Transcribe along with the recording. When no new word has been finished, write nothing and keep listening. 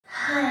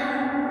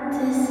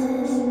This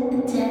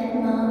is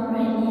Techno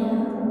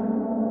Radio.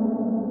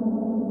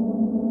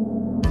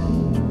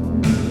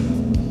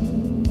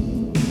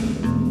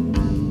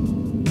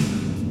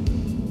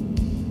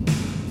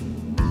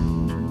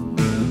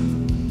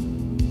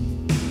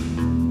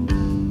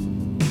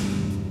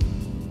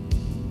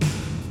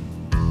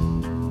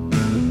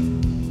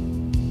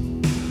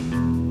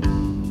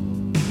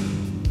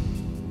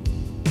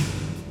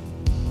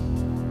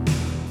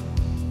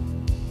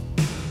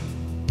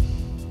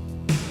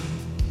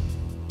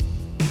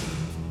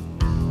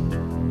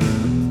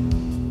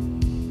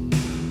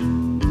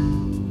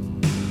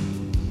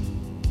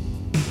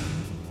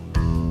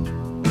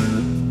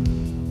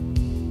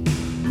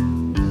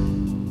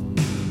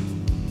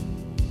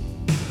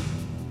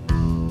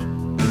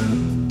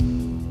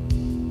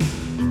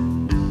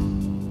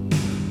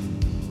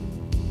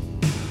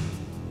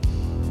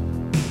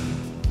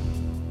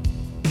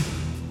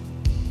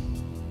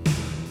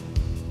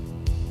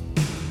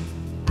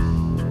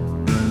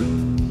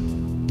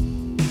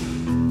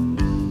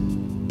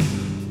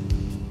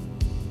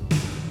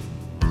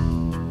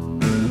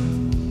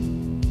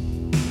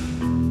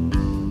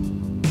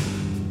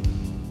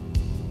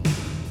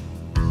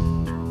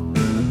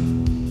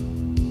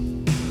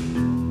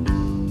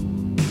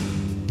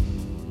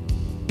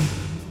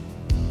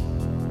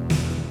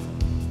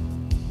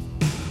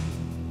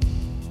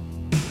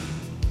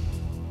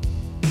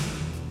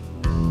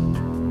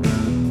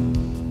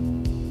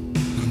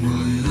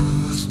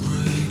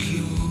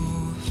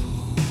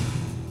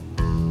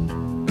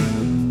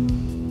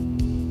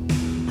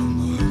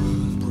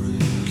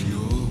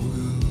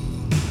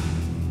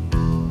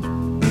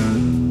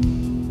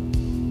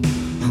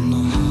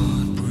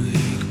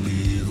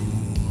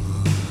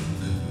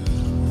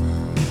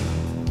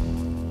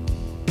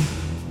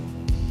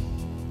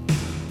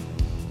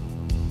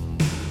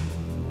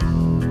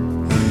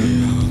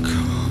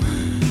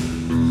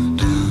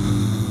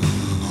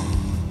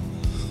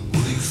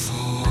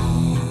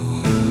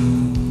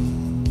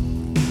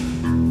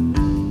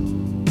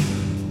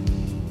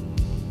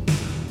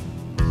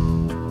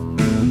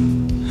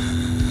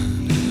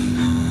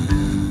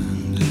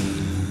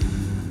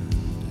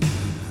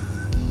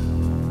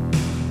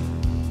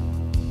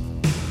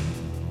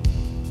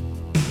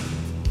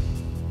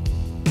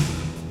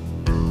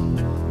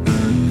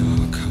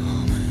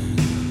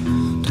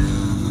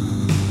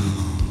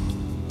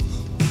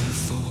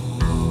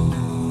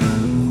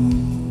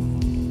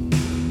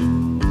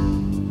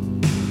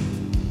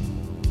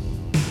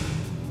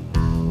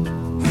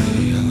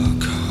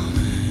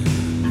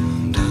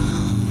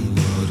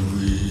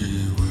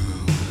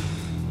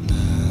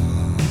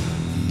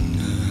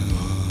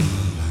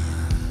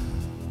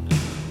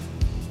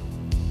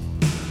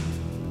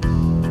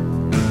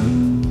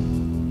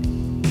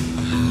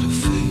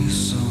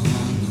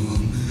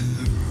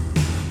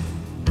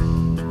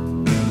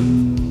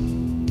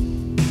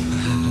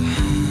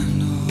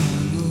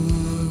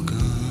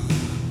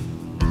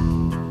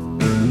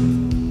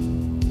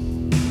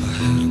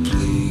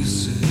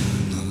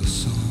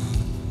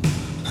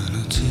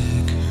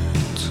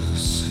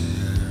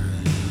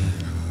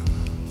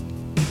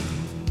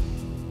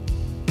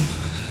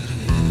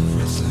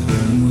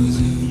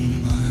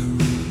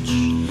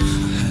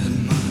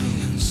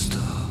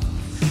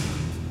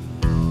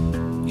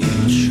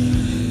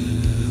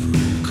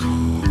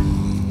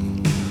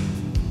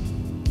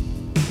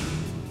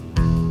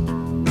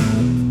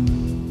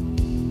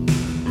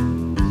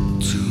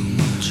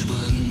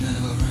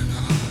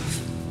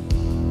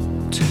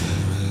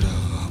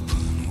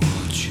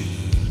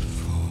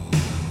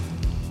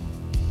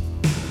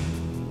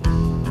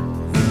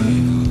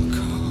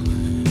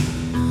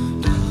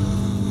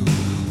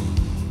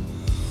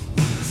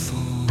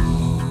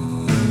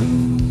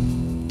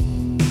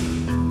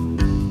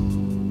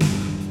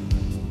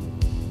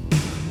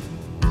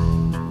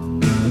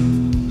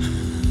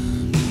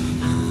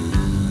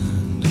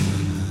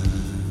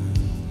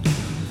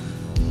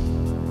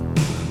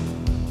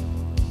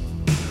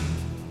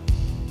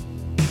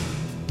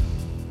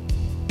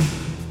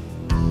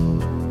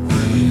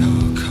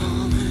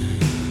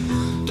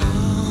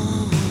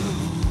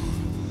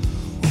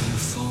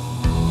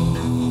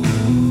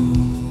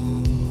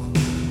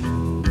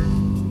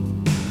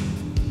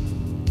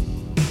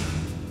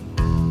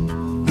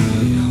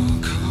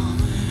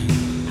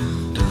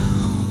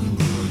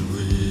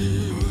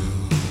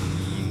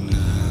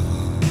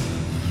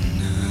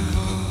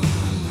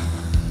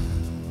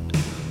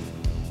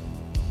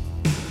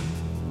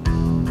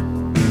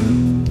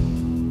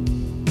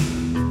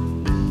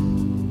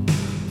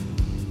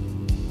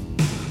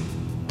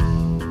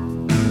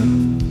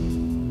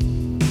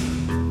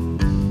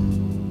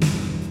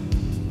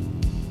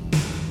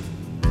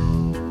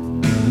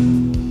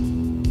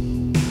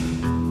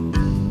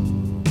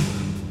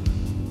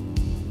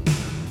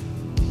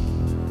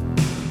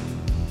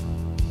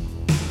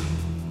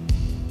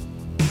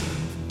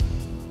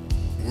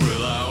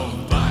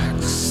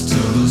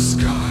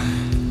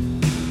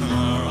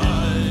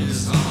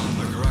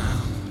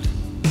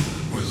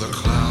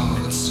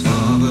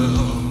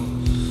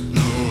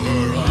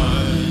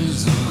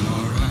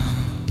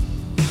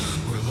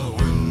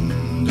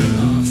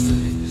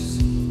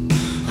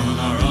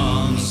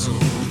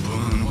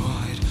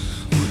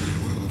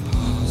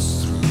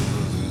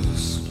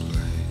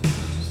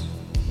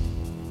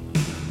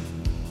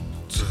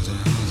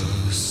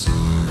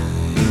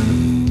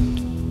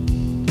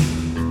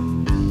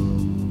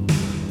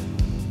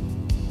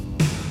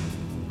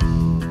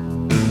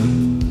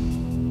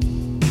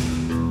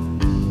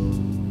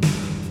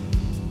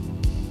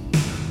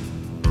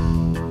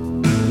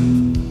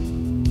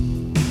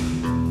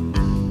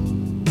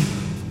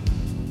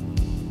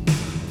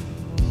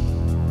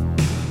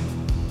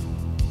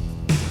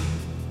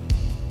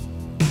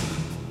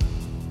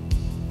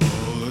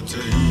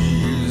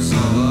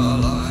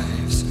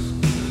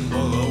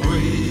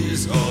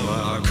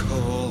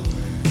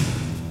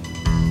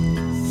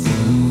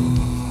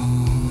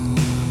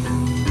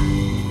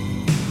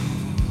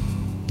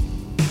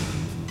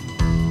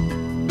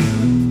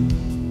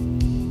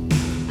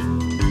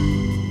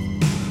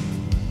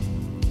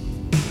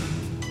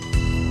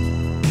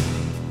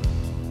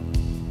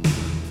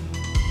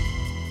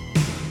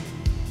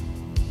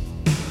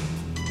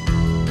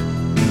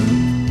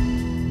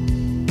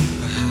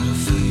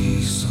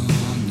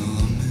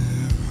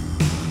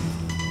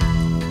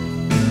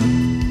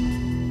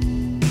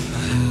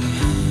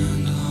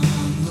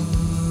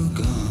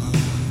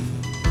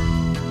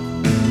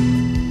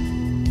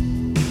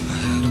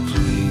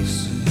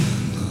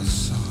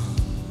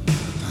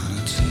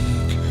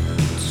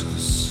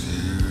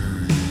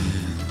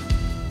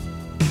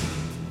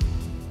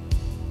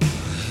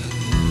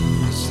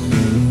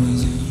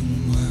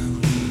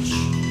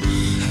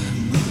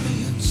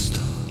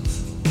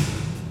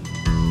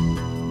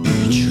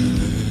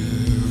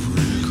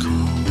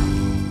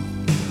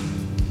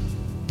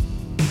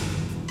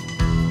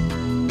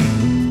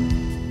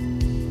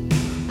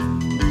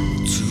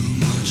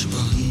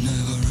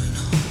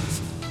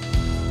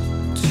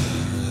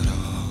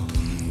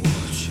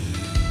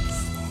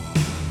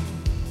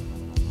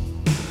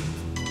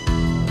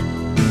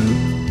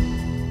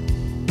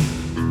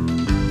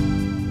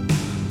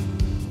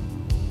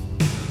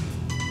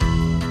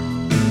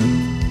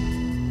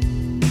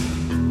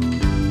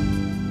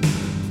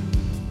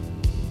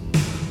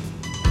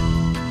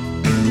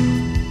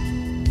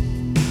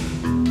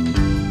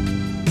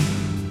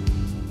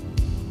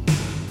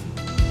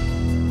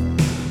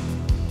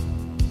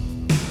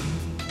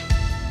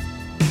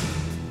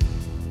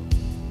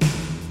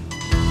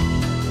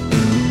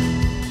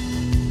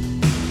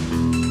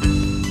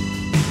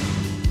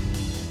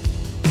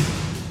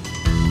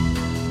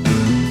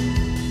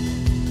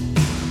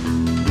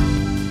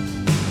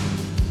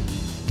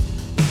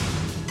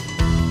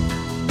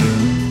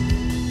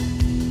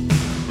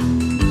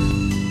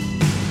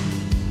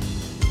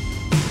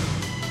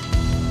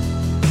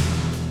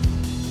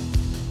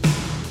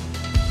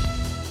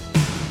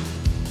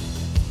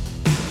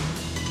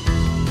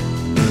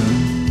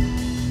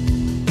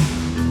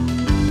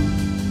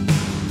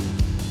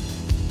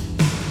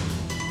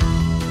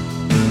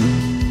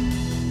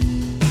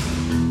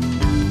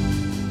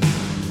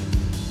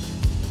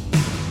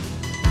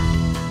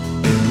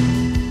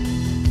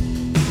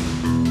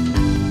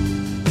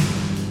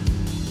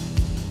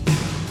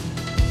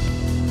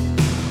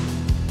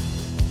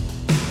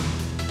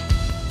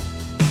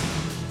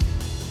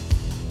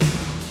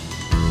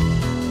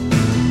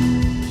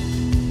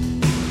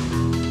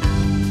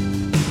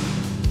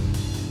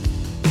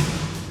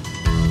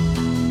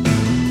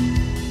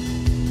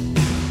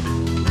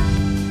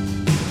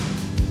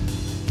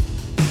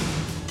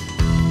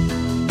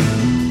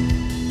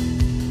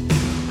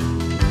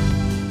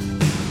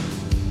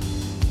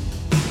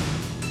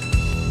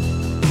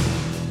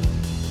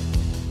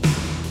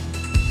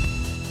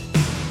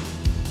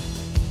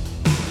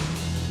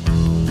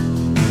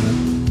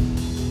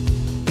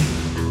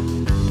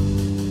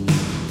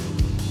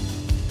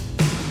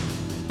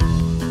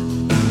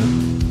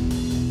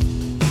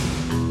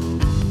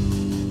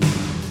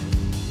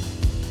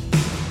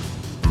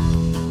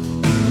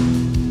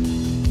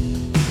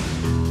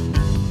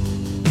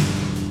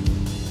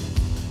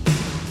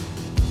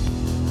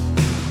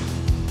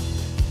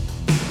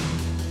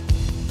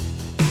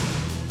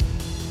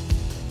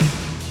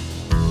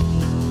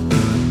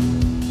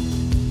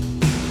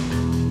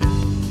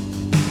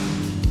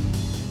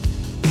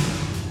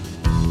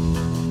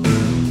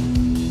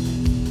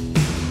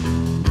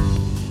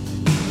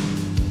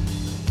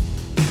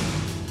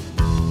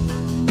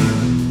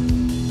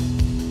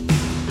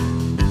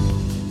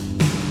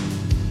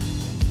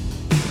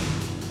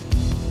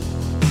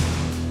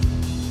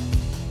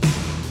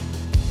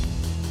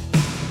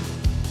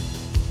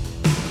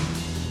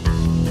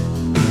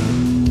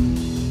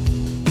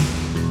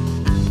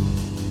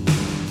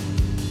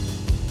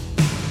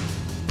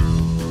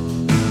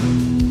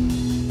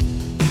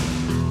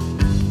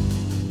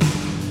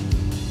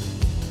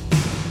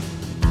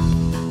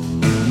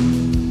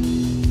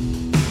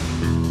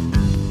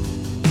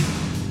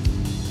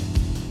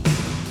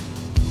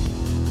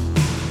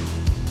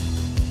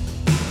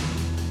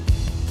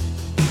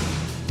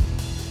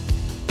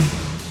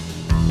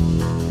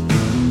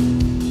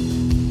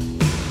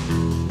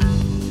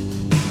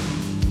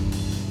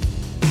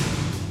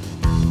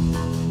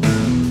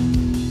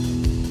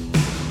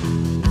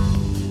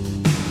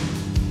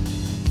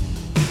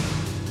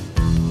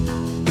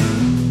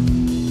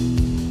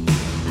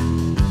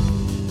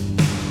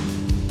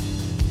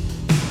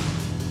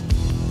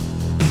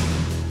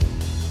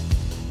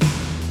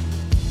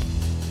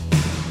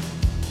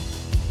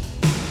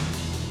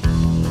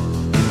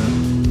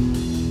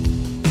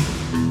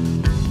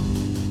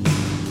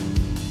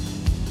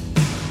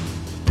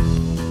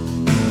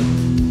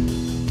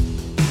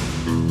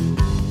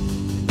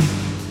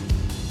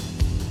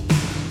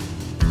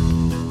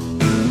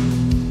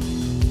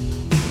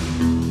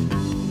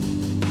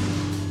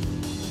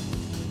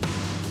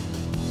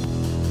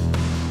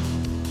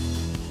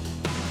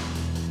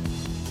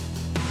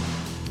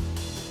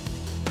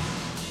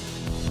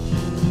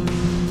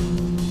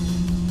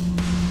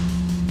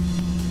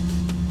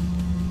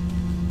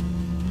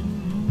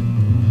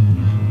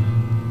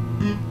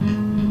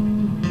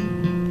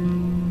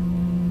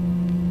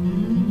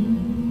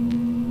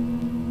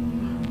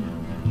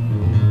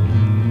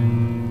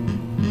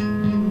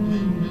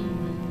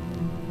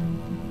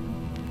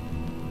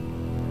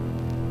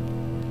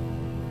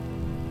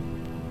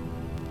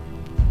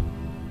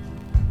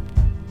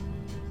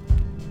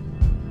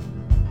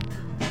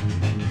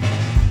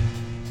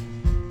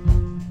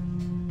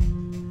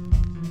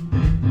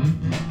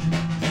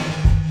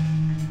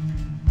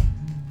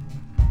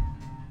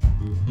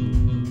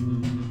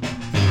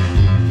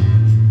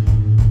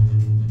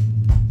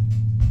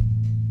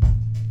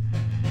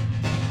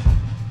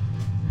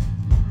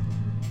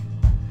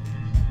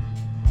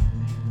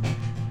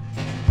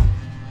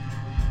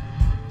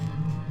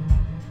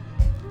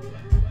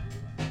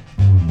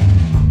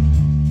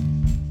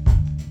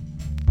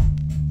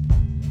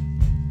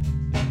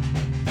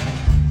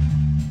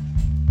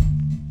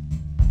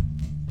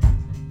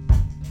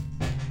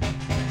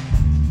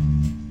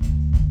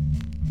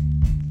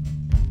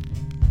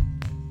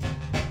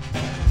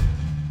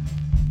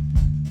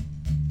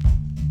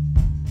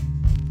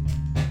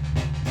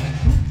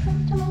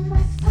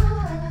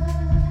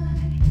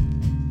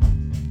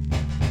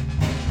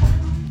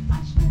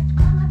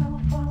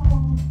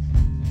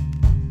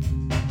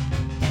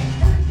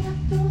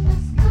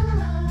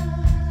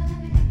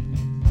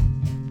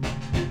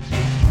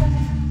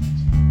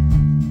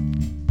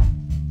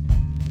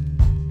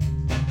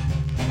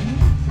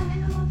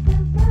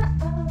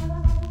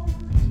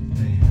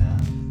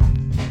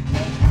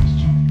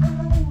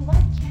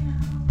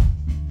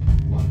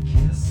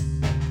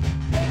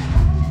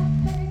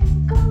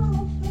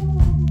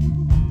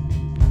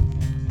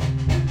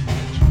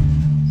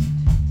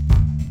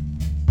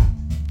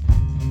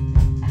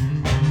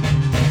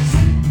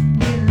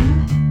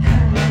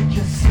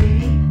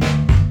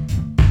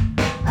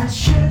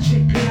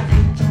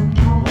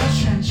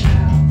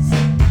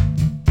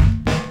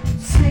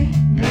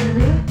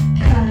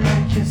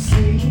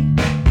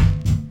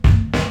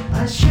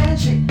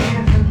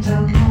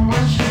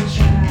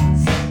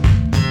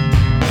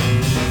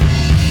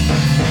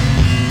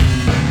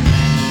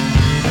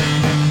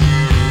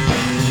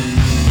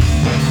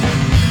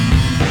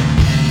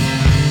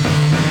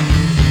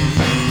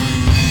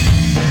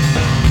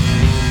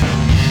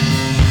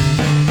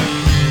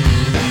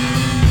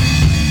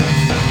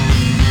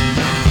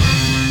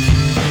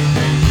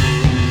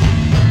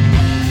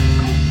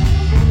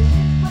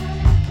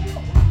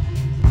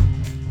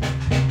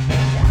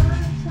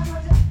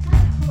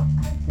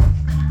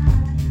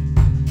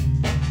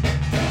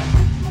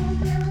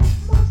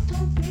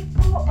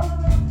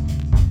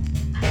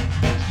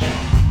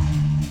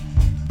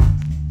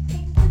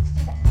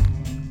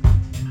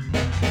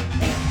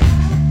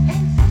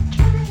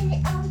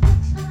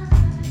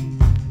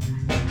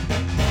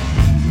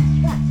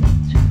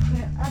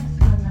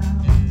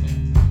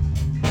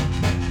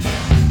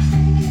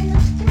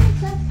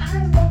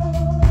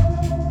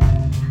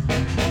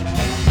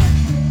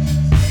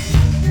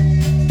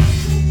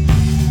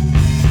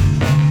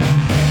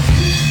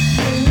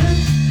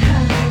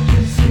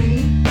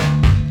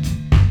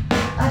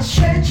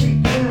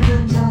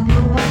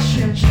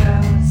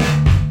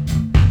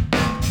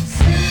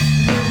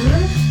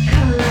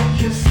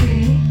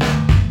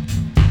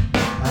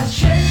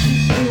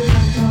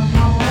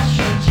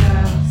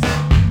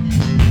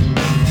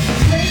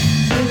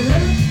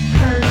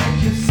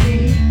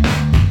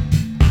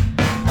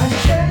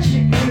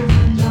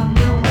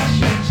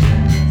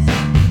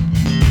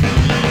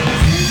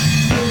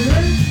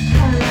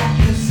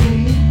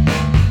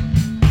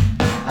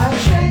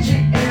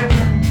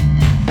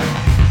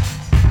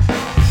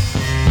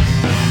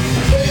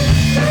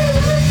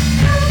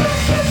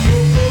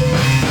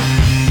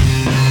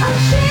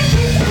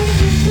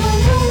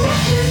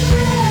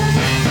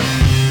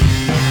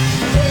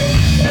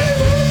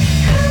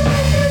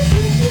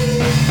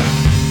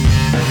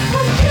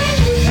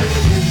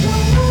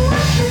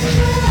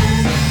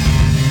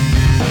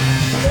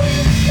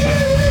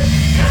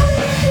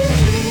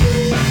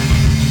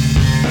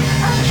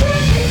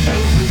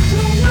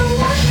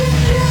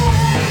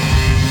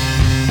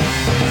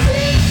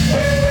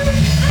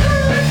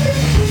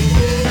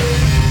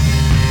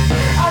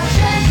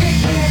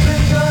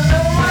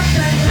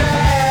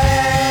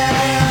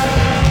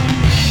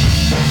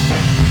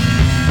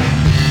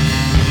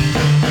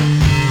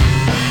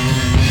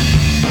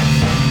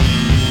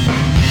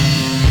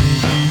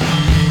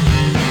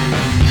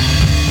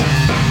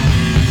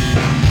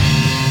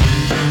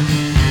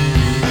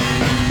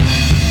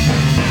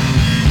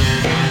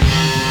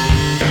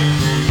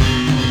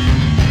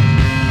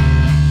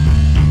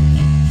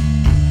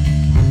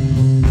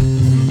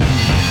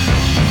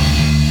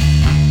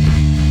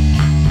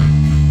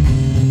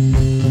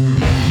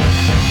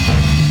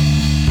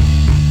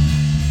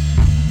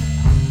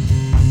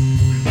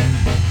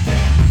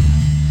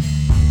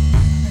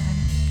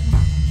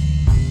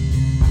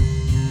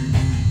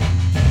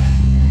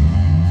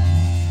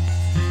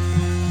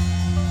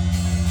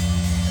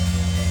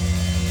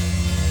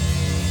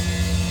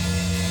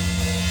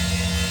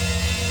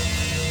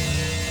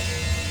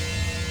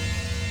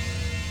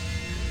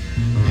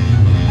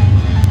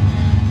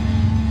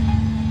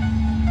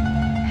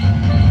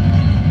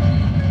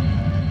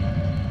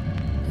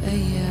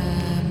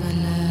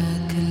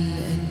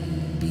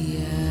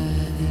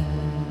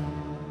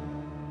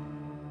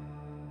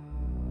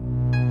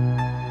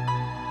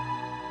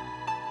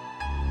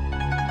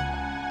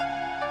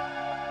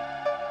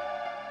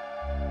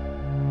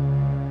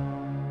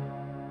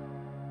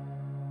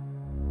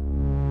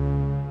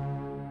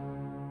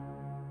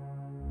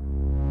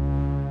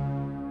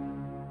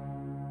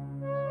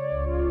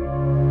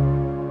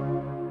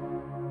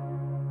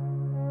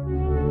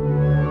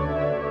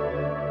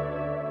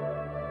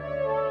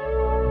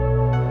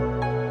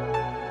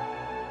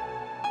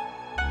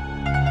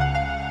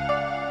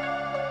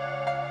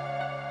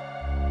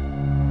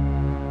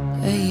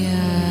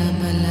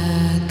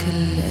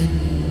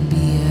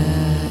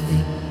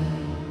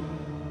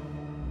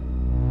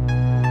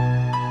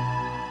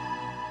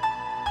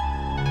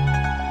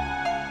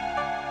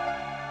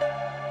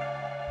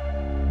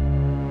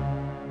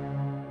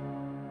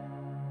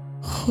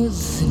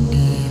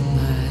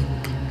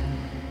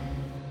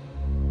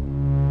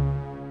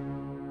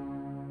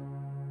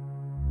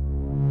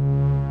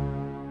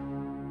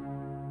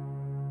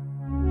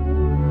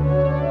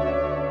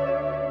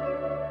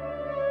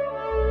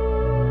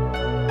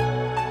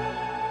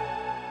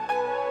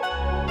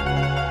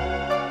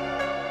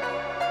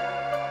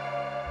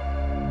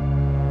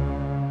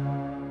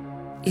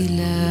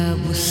 إلى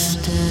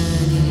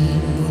بستان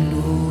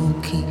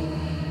الملوك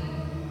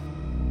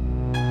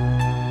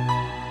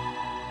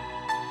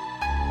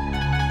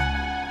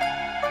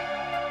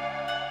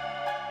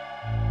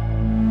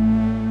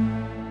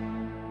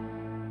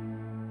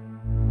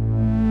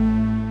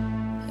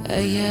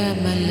أيا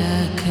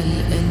ملاك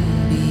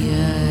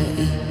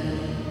الأنبياء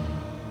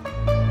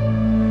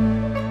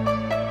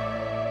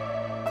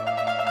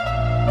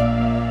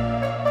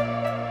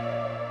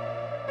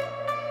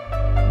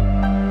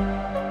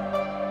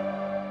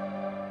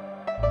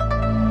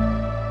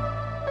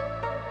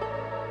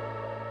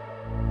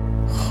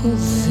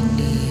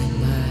خذني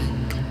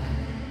معك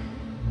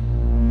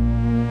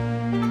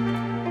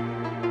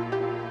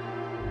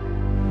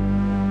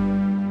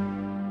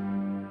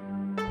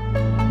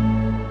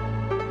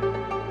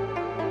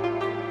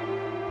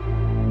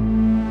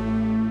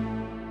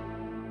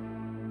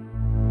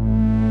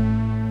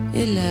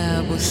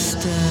إلى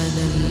بستان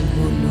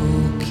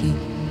الملوك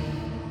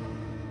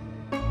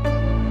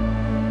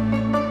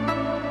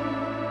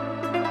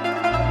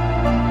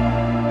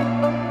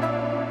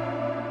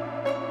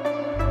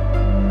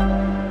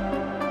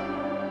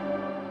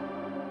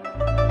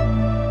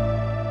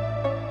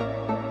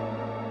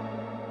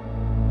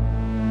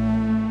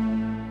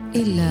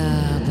إلى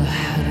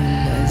بحر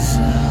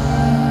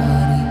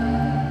الأزهار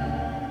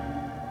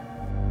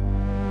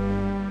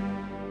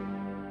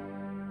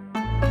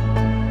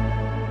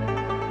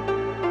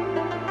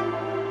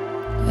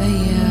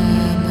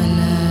أيا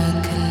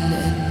ملاك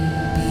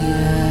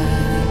الأنبياء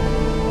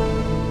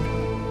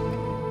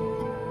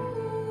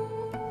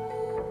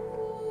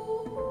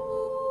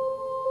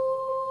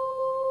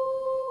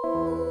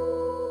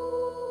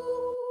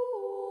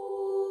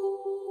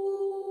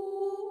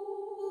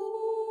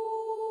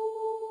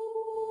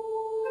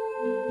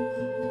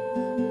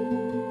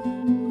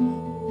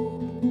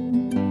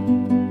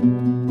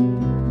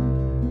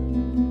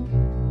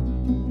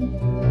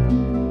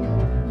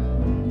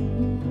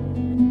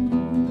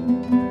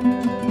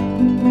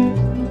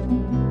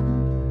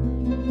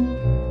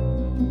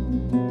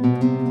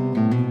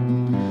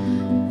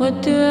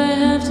What do I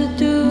have to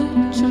do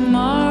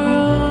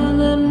tomorrow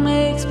that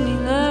makes me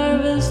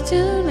nervous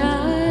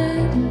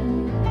tonight?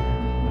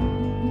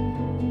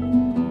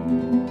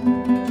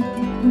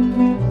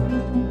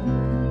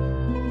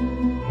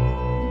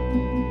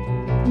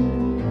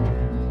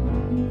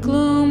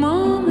 Gloom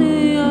on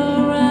the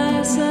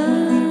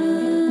horizon.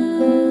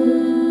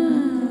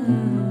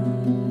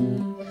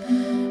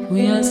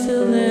 We are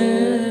still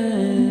there.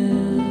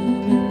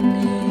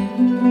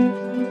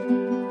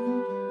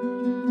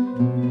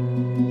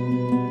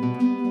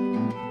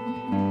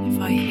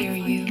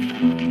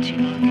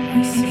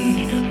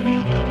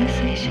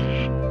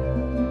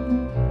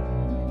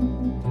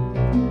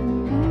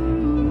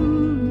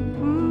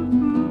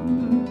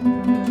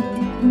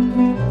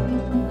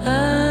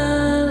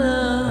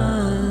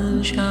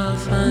 Avalanche, I'll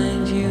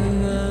find you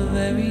a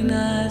very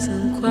nice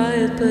and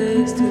quiet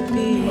place to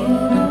be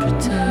and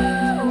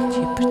protect,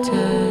 you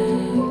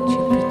protect,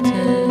 you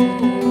protect,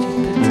 you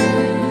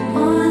protect.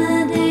 All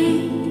the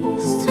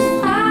days to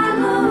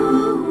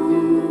follow,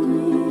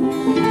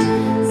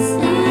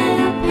 singing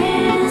your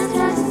parents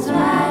just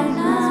right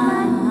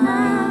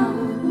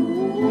now.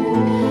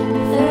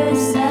 Third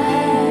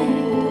side,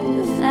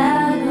 the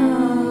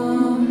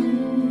fathom,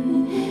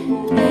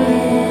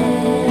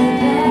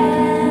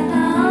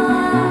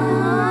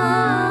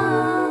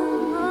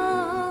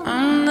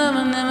 I'll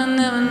never, never,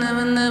 never,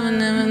 never, never,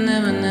 never,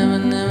 never, never,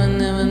 never,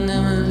 never,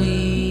 never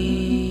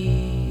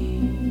leave.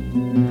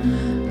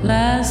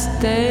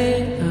 Last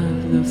day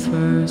of the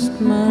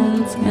first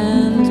month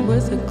ends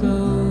with a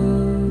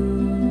glow.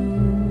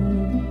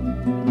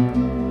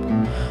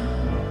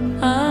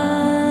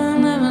 I'll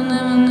never,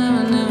 never,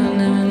 never, never,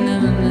 never,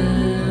 never,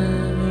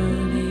 never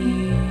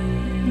leave.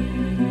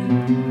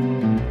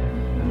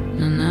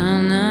 Na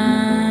na na,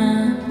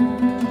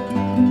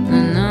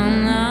 na na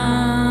na,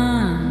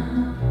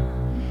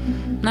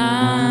 na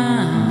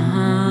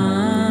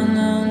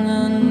na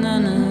na na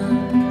na,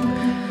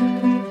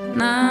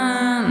 na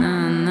na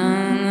na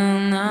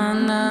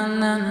na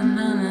na na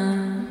na na.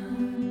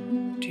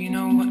 Do you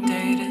know what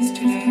day it is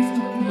today?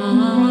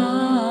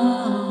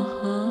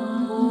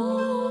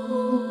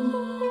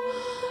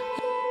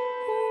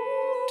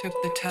 Took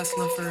the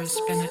Tesla for a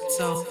spin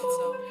itself.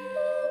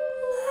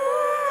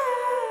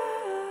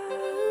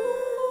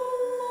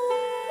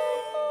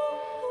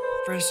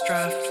 First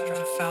draft of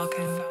the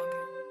Falcon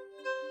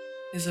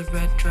is a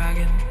red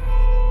dragon.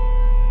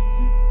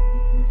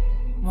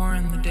 More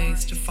in the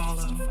days to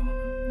follow.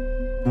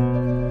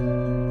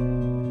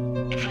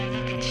 If I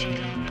look at you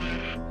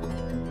longer,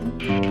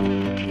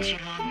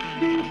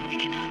 we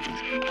can have a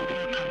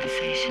real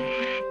conversation.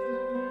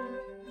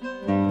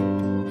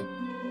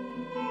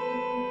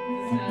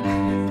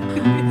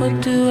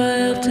 What do I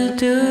have to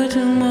do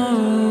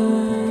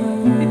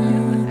tomorrow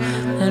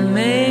that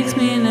makes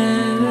me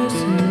nervous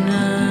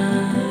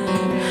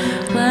tonight?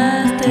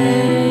 Last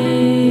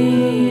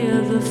day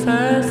of the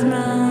first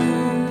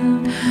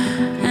month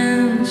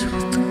ends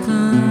with the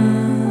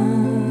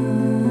gloom.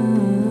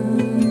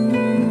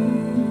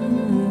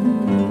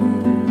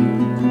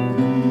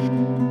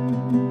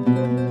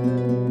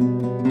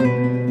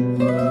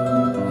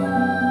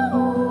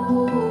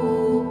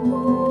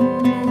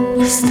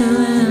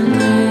 still in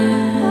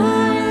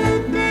there.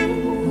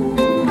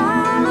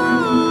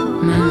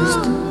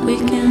 Most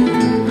weekend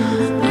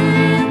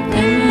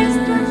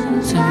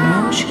parents,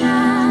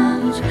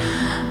 emotions,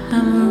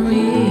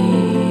 memory.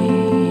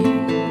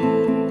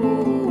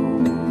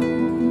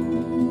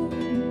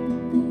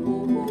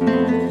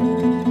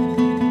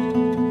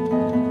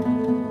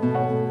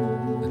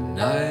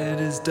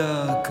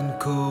 Dark and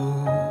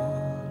cold,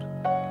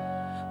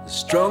 the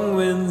strong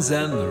winds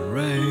and the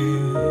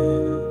rain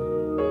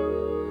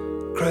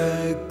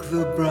crack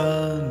the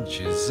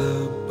branches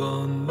up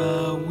on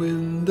my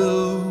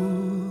window.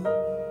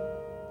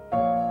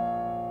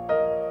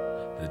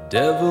 The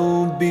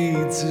devil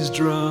beats his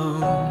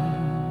drum,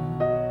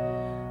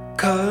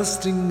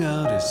 casting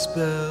out his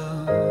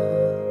spell,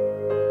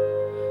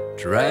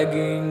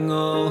 dragging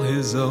all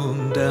his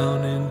own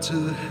down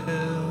into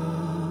hell.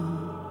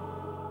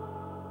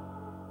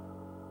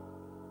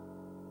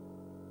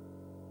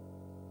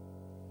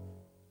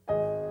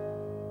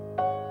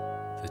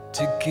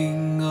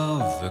 Ticking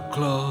of the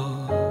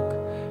clock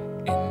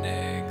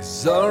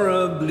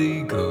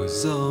inexorably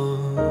goes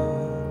on.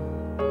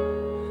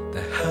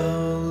 The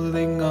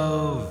howling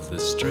of the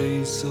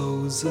stray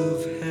souls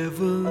of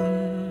heaven.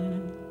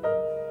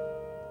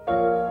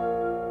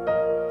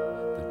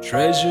 The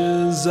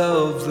treasures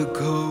of the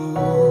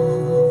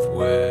cove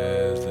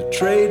where the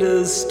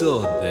traders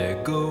stored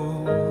their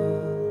gold.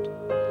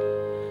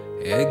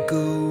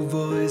 Echo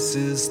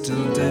voices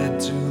still dead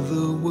to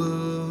the world.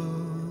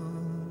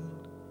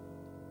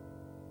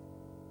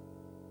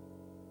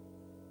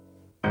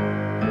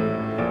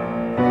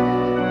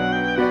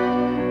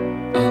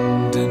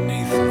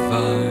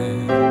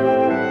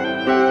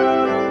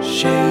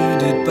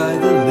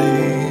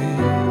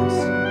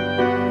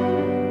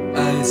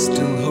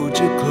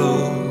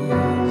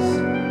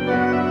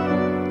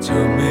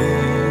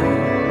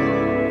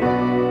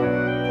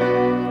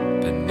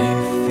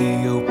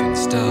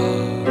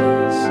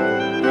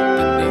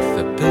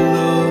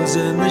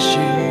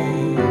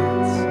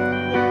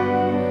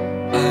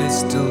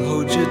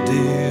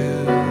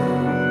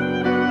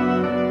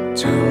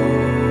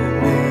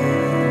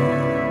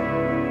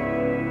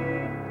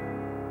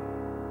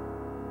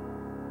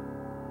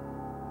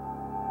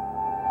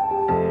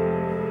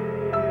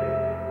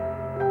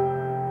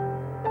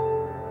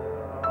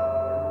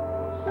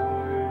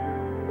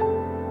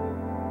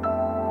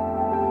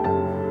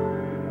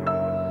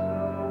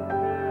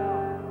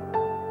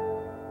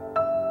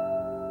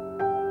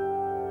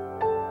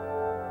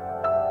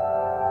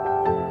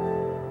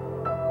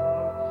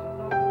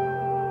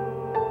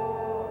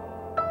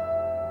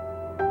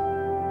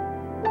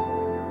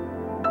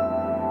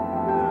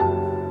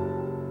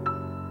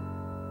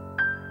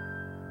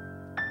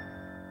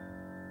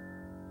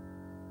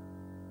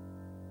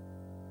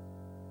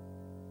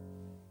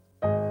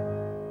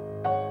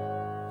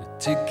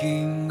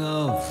 Ticking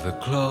of the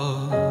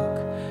clock,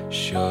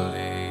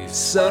 surely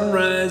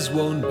sunrise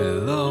won't be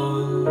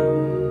long.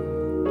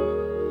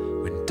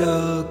 When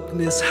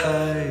darkness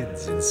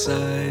hides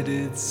inside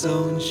its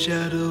own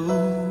shadow,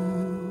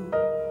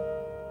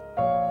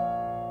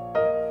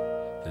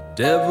 the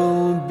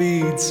devil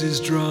beats his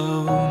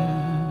drum,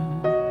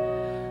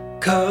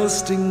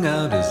 casting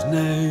out his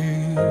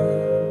name,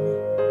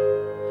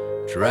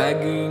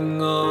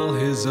 dragging all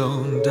his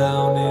own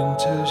down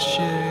into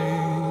shame.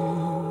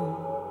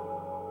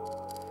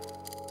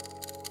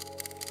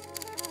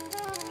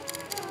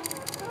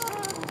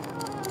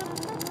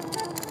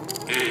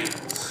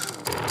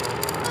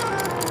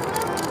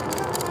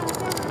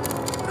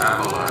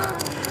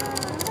 Avalanche,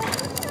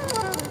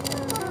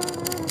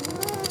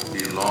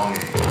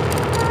 belonging,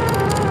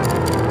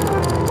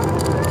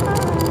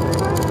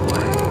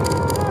 blame,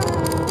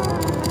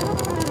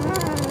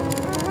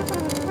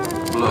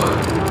 blood,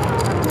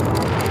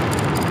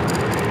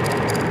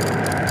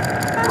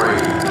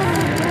 rage,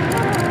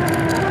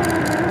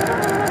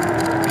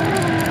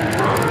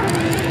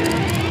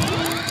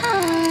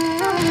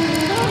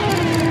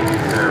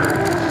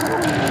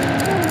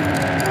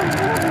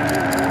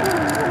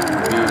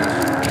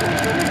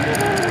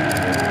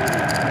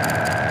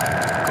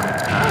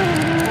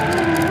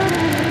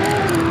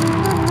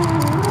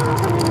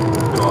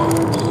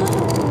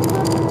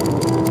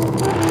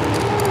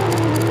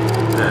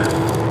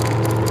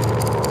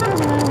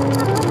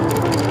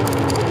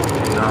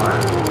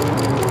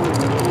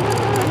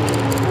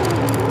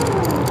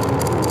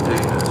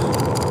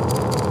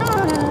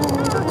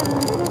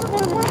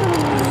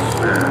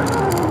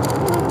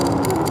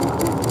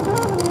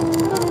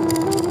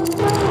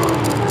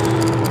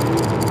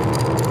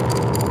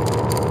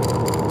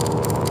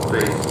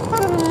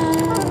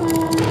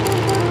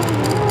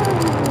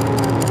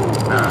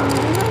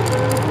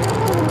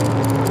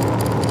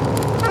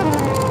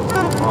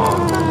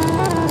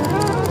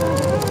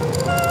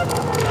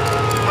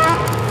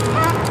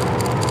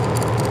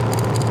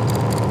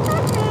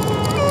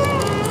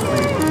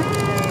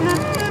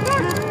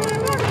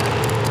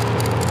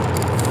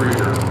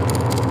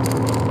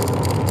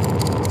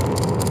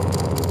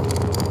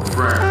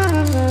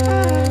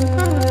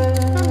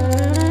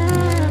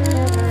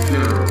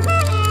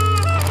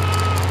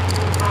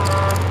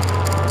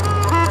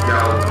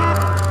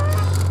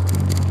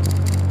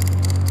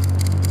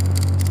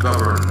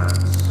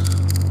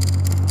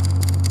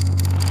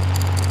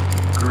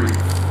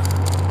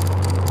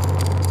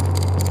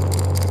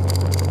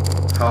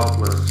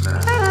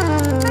 helplessness,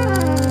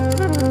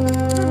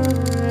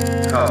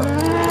 help,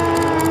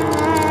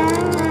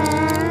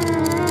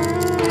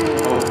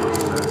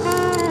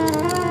 hopelessness,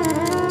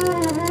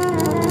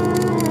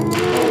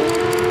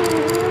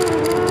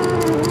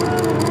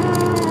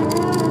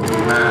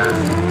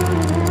 humanity,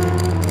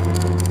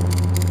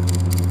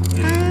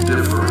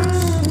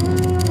 indifference,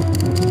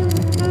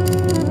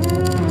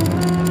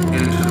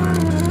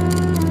 intimate,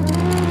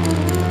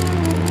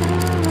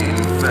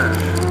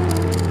 infection,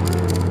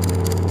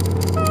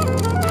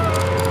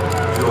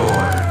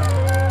 joy,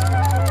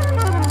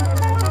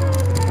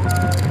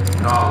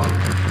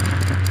 knowledge,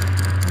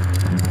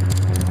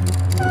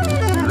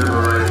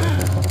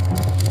 liberation,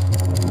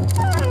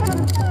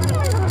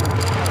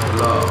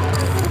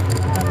 love,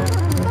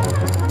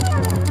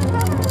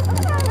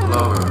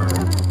 lover,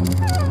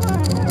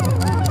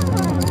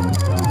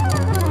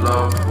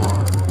 loved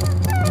one,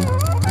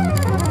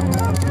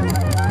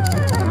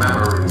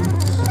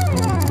 memories,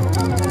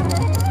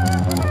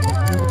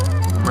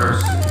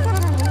 mercy,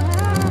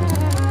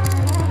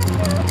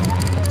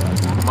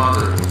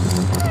 mothers,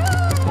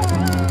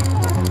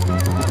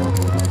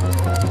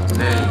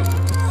 names,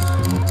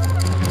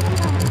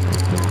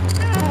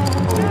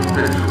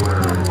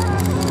 obituaries,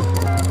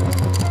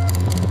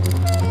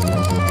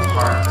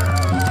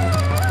 partners,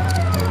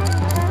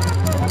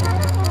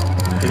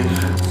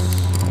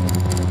 patience,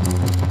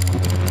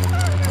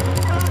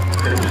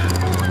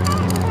 patience,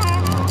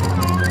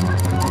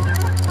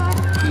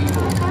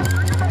 people,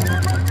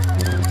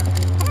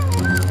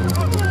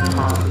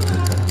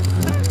 positive,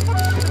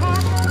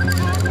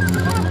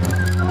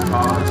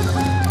 cause,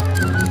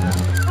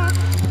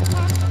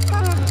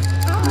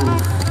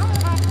 proof,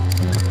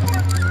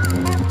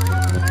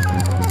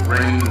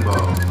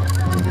 rainbow,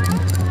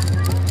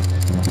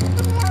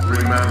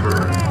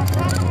 remembering,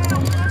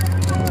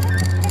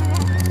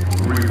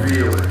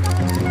 revealing,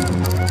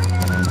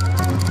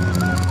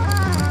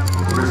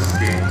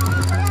 risking,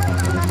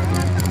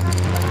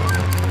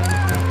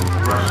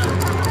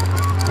 rushing,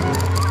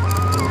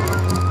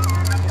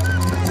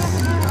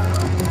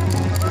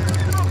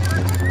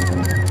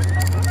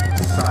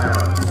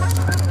 silence,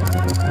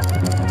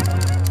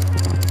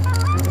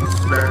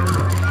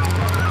 spectrum,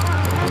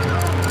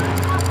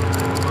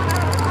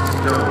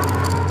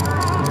 stone,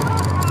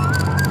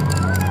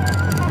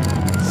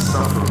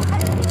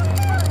 suffering,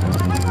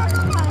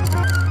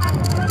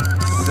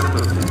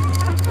 sympathy,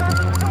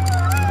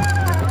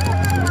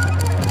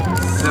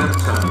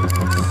 symptoms,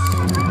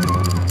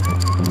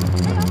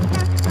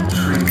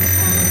 treat,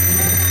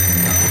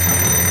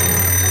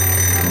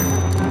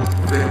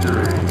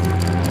 victory,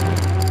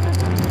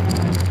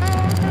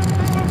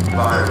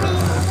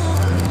 virus,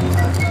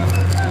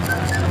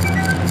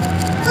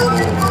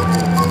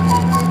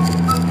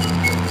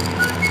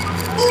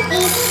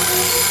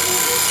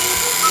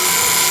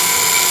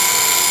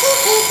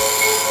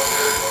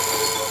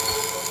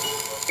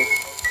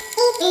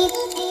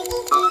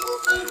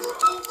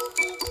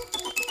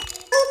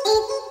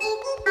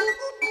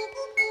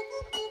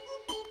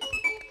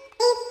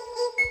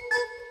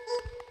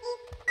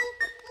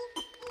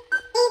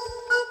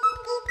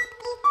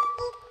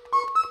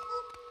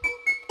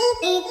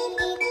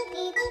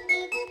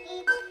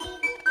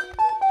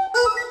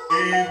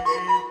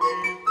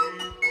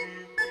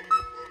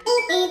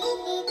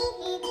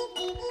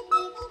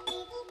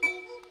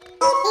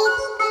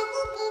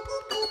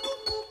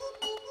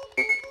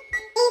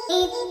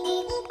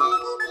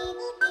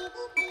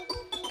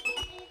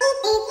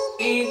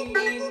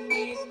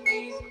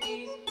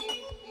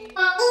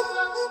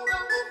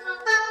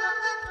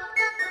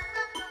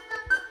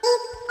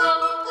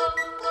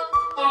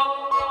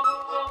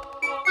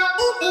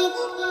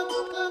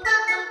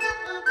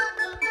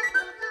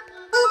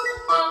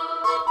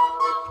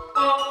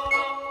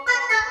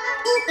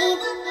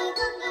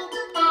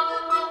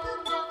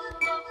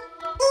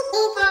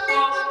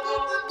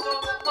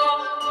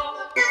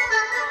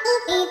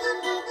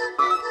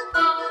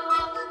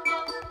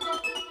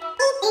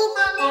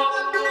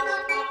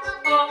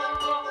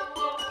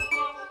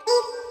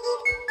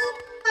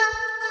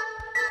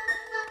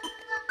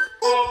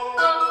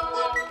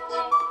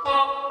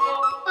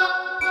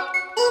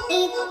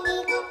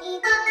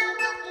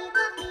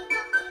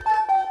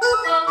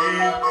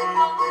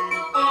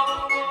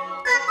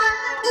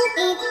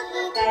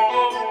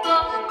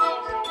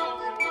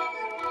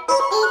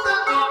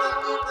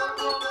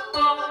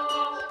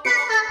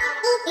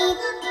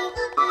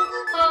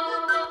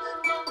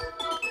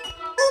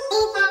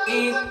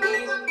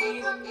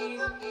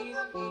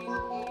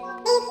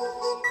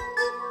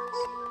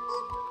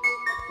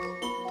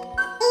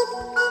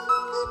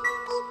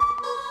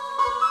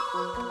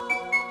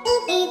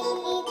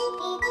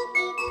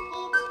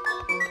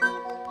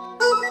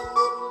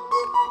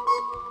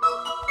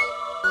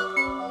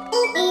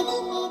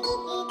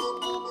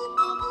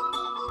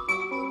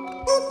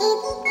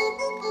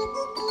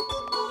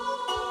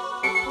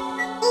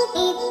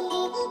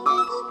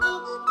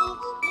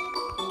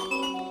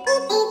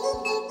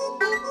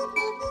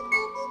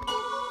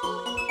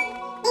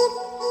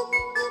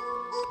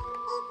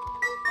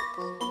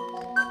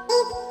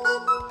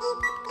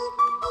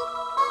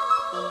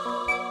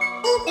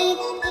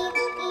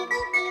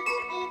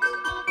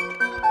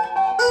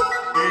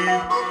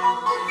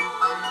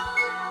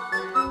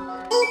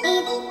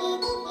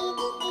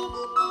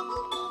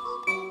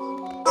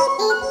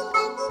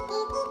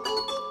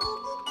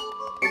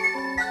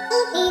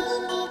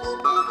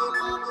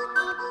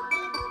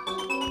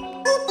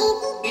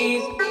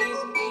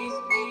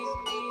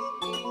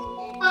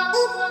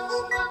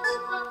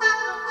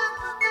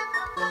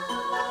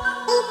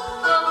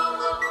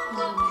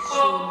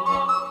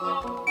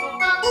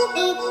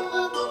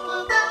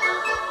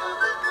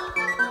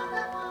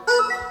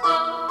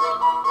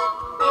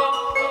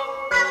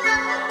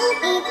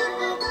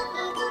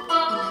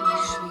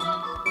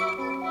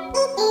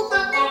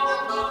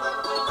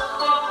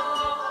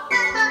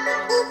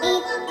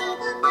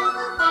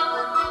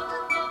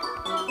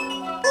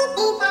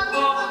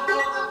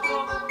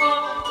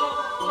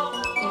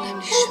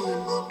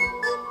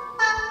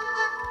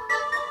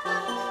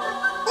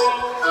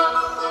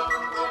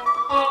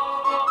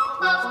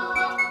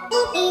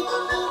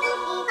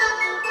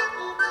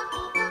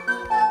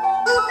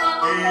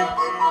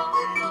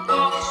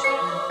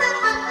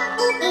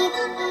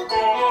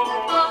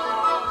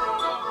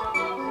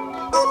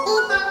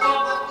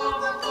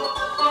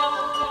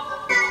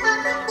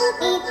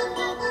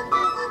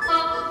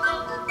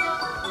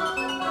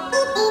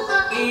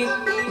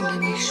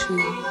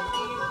 schön.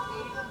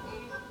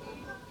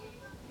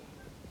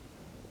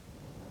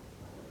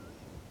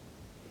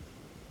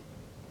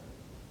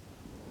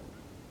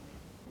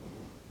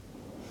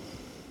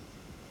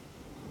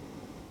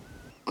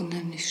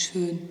 Unheimlich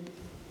schön.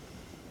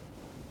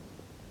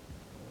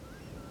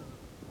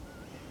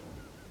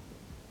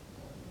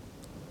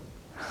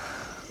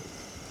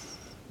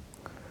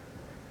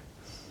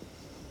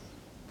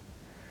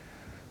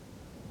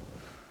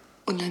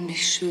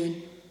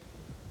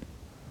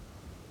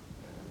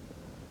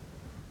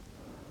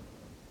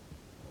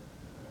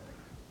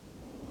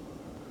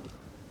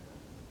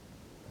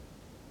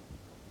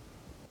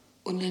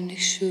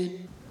 Unheimlich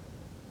schön.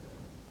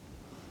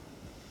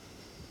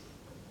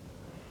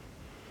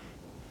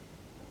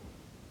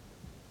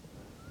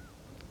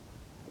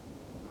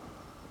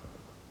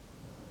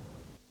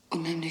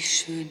 Unheimlich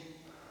schön.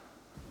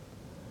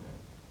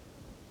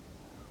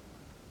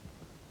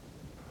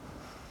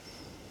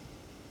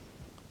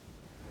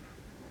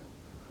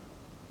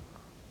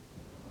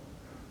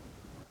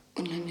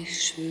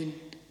 Unheimlich schön.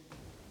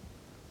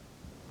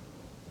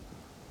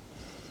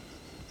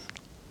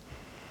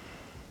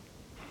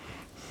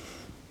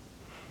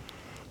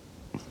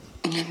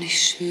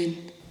 Unheimlich schön. Unheimlich schön.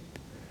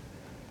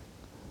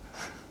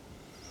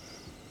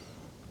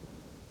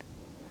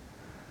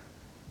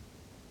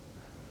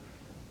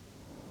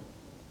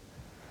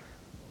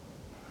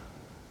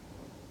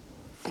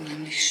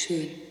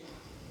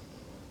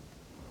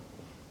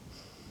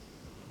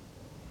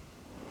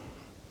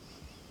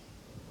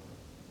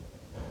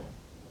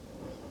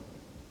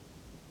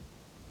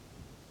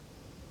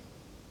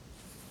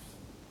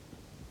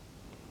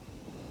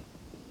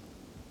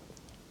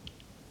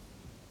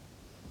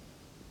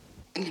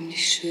 Unheimlich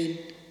schön. Unheimlich schön.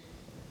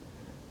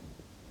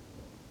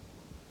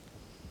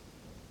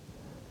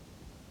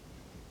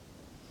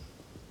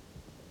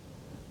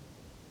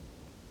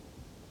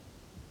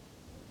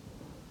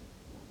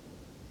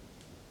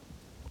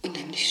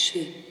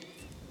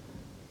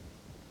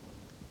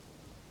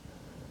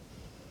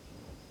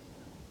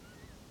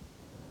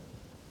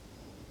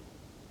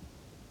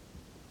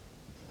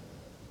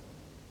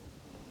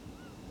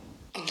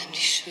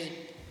 Unheimlich schön.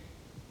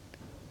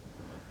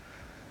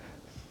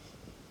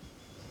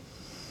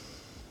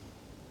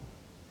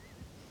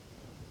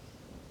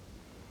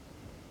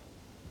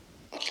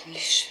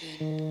 Unheimlich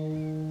schön.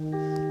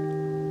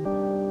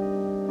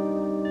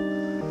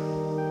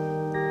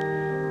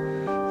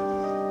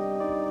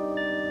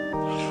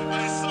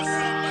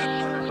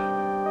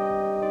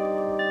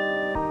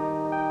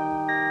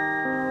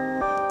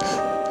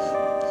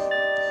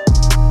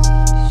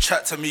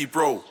 Chat to me,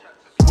 bro.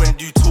 When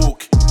you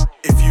talk,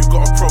 if you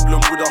got a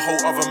problem with a whole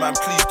other man,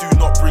 please do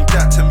not bring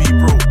that to me,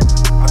 bro.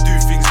 I do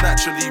things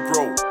naturally,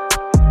 bro.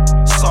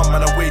 Some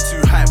men are way too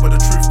high, but the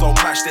truth don't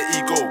match their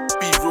ego.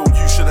 Be real,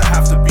 you shouldn't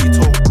have to be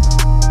told.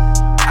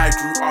 I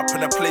grew up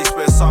in a place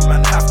where some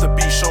men have to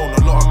be shown.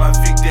 A lot of men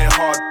think they're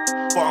hard,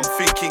 but I'm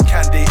thinking,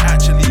 can they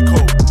actually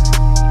cope?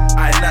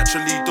 I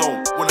naturally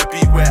don't wanna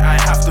be where I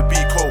have to be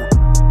cold.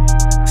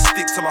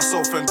 Stick to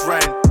myself and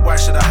grind, why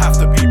should I have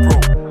to be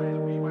broke?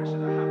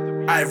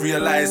 I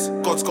realise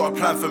God's got a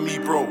plan for me,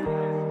 bro.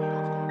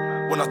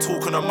 When I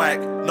talk on the mic,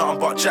 nothing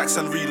but jacks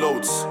and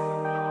reloads.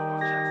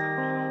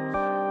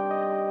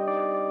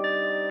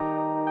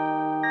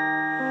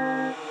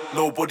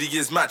 Nobody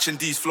is matching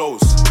these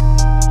flows.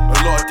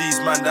 A lot of these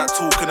man that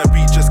talk on a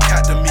beat just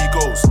cat the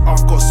Migos.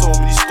 I've got so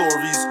many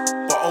stories,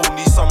 but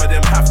only some of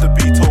them have to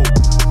be told.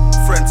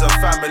 Friends and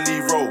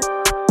family roll.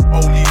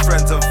 Only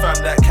friends and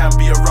fam that can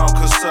be around,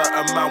 cause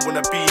certain man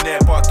wanna be near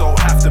but don't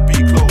have to be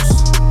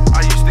close.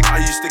 I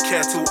used to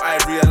care till I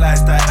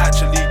realised I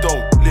actually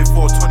don't. Live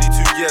for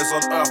 22 years on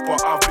earth,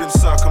 but I've been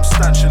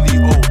circumstantially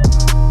old.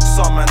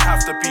 Some men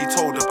have to be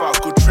told about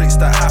good traits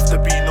that have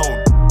to be known.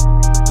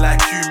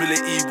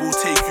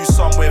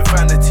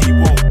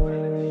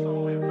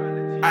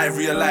 I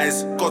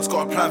realise God's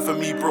got a plan for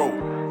me, bro.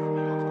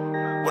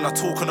 When I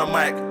talk on the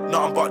mic,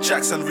 nothing but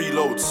jacks and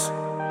reloads.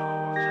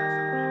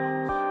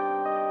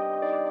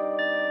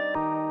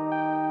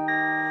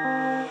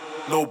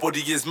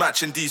 Nobody is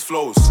matching these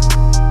flows.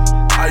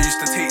 I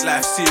used to take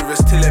life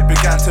serious till it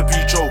began to be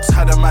jokes.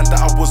 Had a man that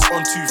I was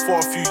onto for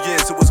a few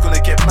years, it was gonna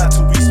get mad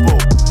till we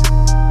spoke.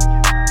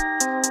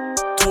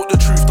 Talk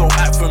the truth, don't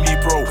act for me,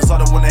 bro. Cause I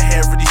don't wanna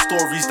hear any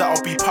stories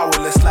that'll be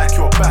powerless like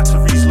your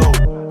battery's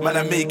low. Man,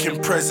 I'm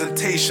making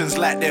presentations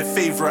like their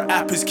favourite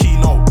app is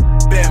Keynote.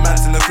 Bare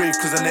man's in the grave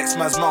cause the next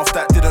man's mouth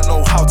that didn't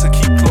know how to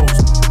keep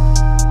closed.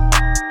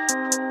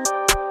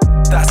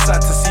 That's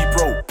sad to see,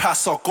 bro.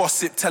 Pass or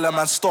gossip, tell a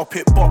man stop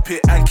it, bop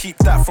it, and keep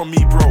that from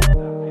me, bro.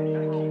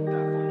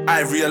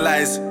 I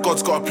realise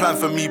God's got a plan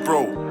for me,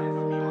 bro.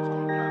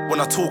 When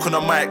I talk on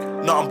the mic,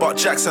 nothing but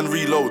jacks and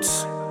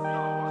reloads.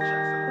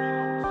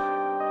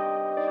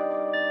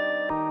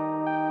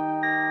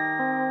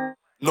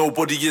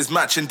 Nobody is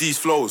matching these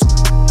flows.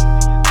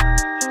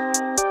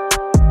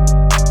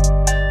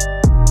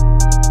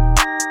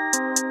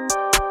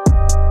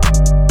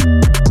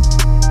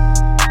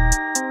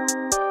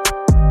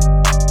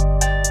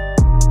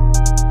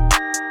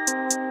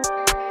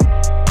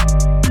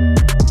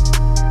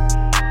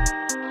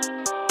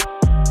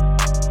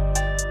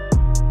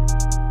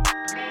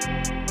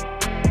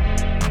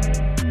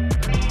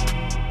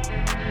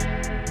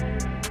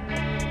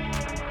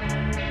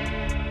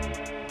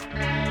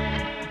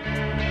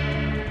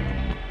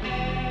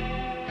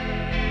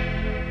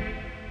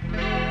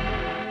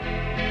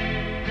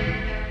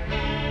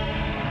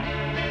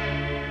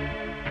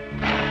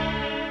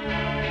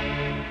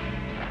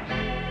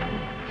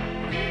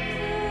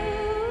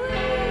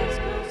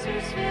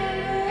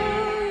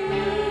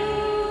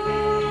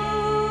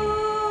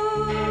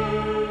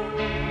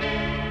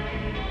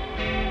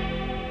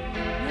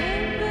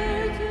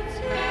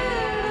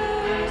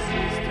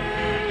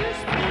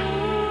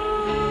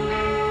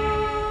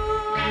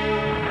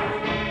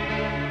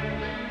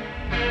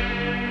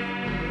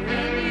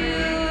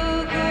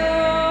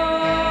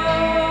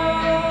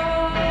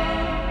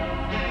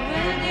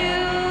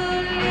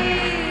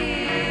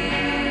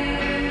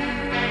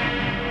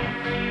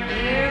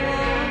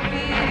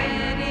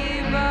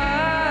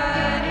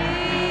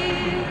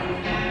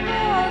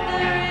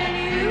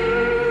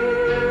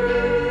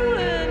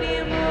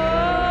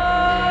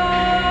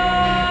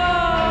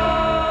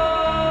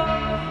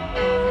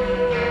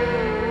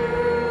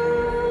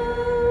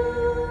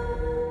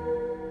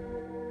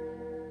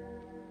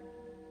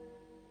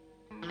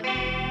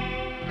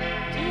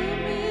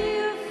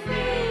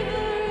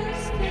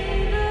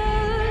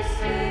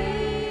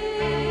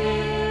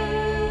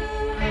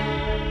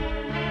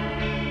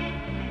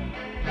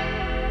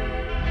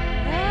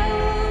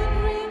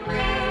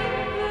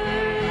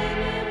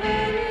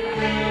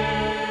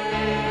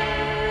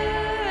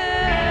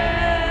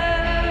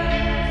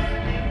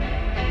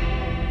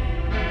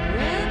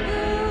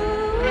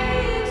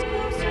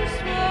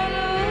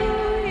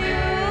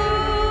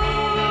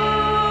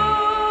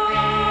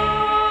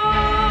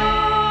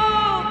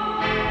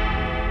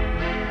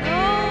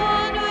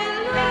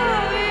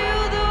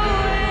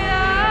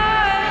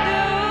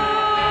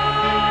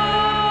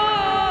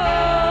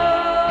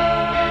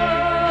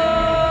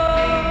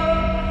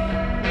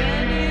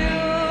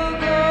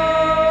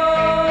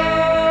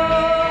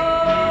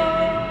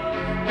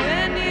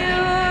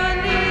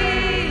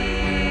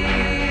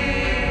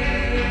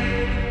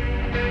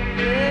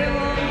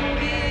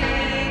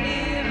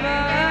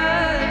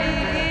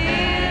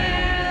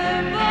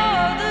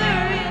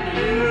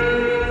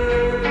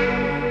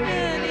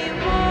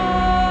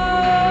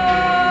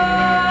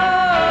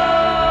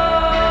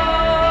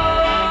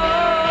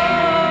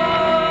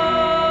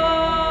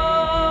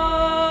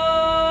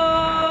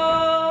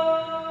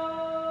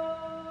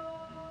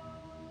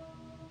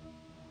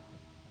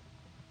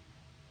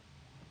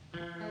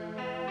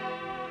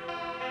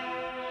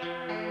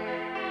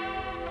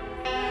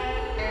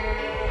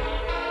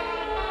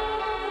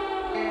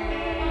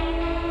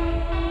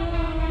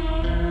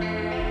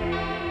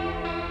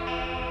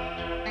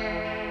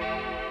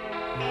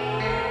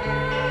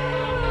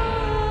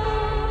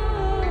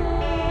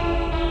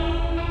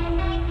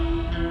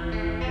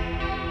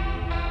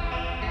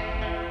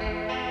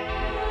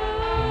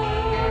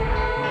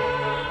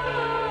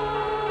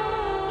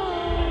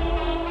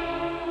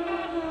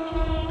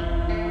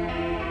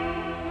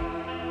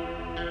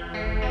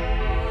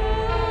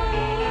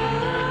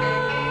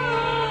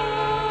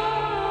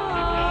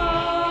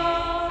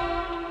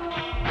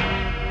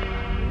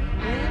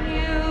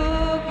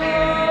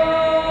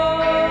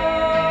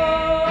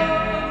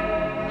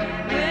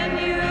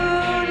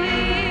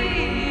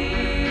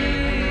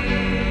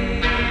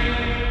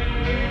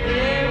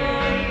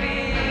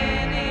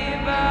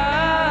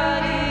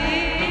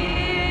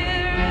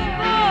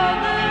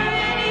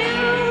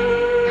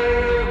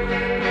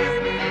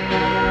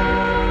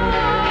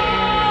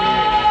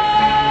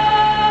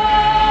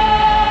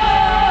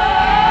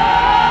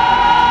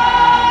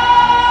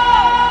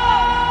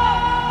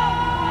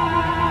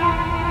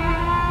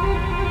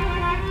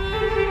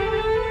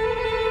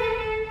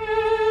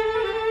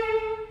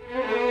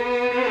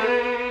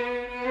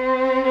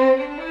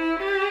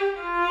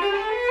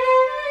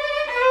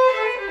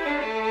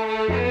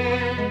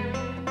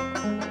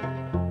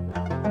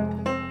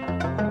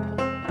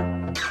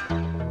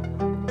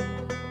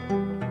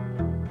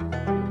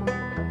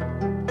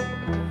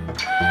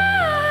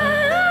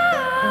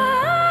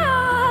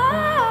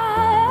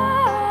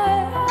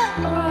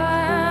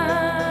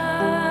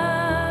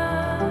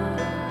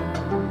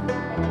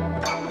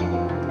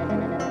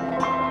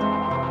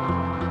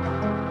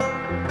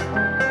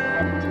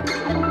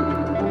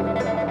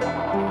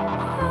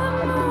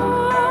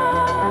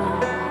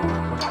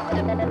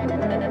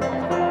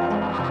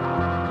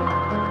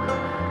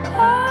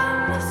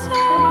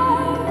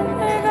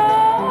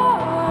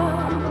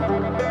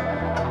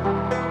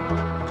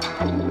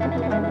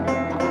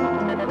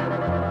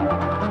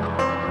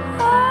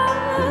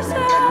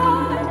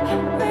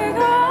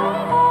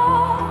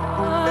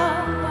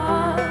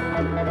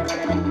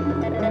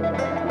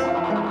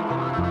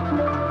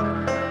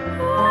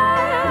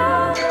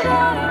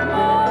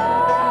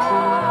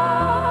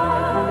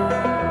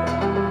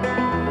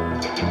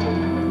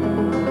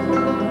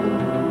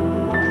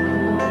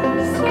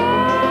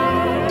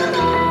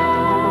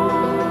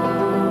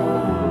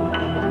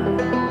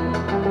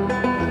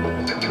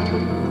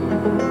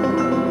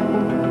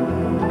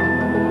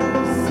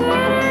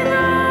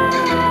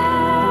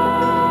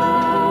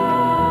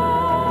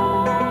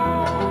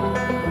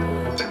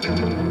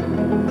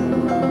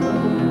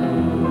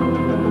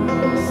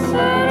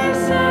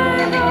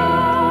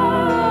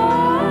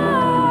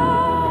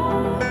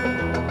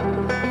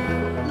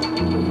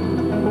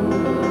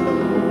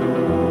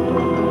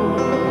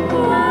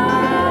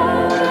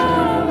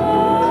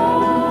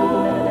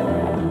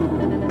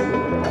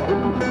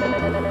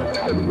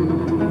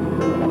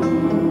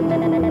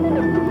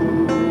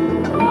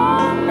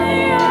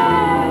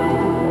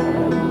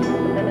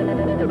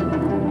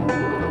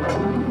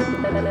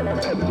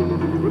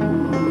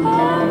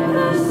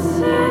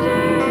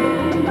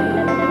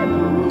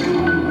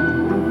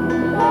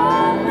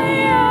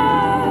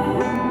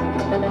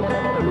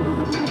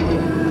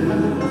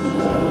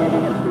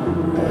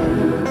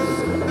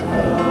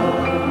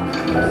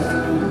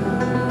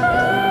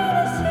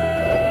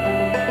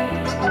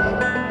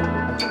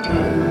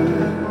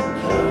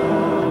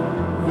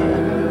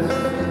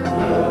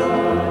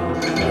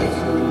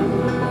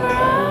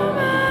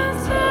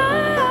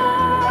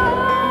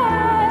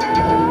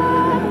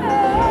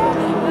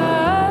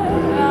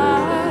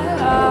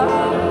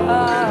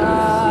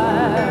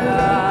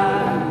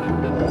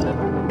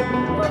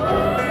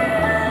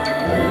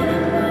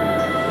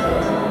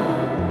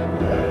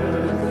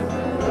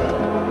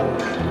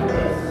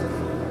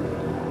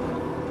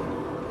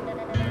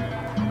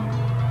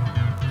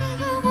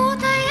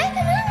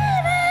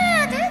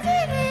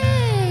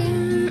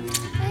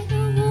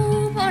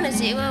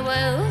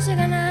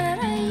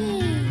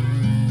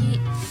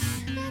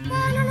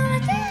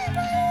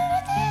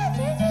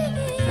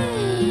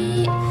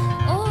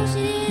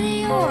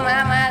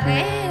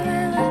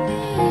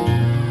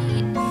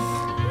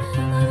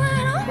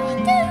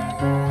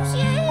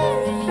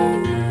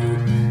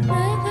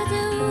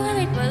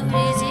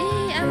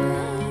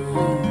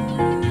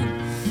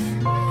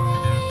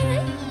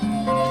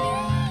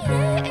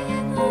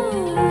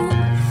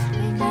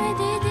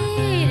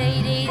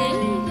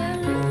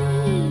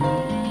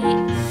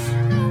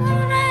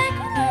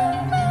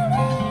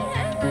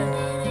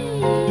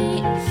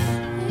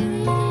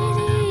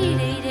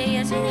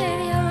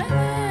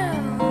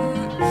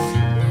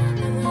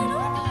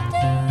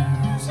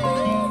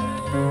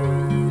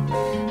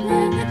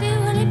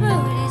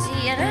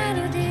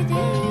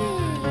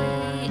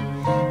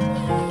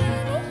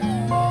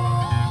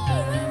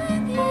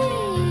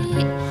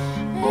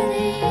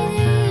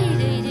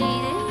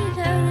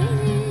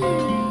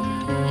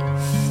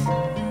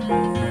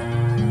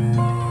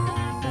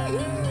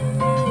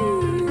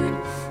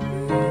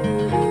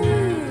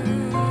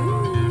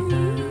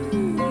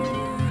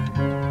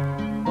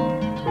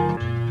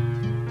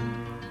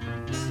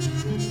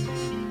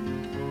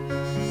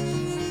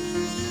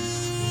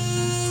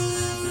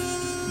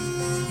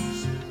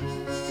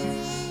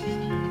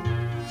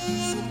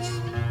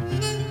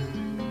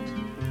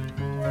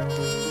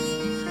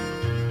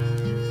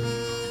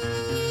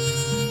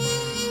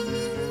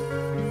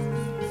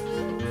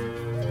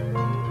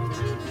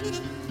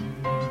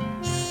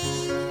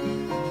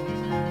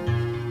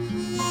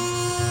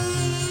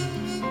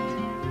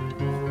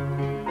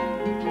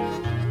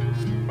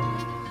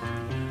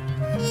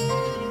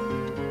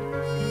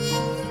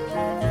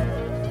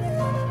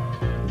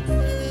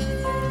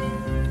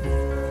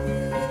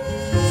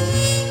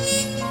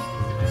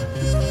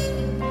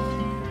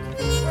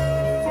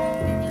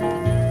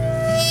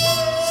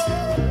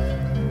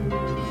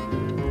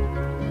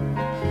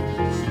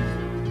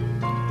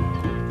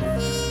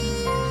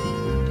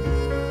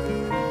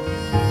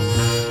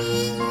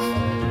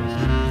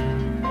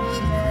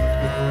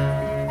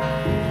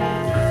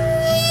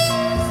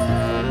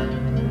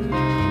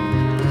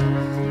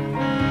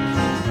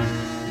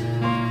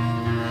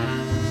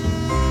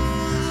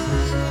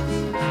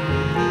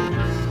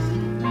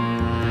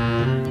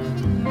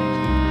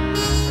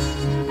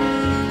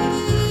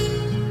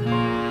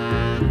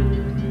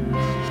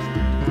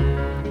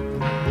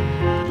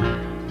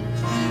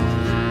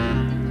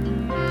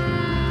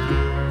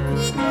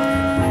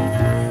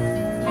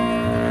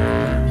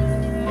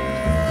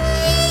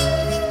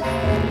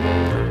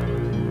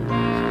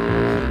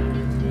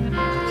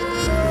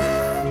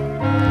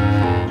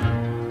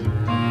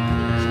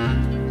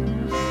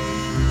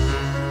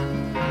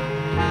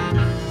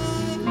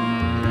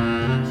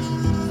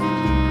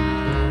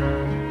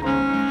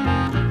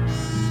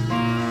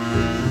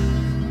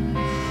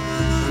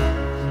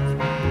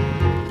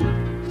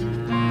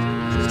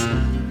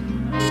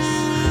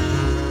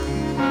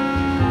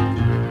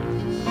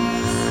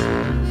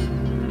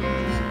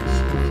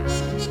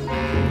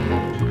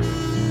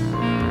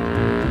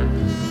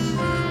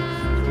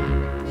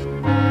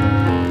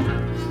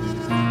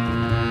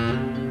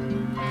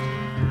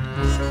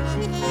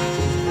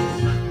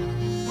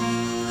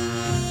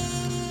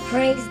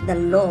 Praise the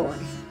Lord.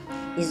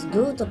 It's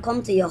good to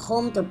come to your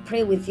home to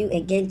pray with you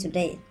again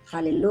today.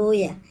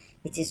 Hallelujah.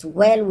 It is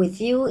well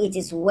with you. It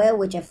is well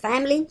with your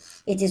family.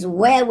 It is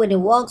well with the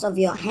works of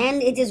your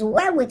hand. It is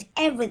well with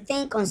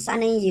everything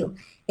concerning you.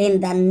 In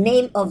the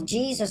name of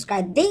Jesus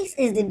Christ. This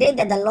is the day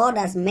that the Lord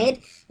has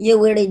made. You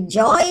will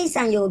rejoice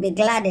and you will be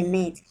glad in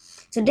it.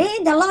 Today,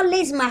 the Lord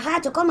lays my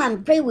heart to come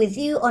and pray with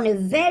you on a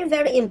very,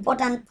 very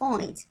important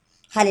point.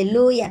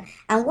 Hallelujah.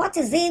 And what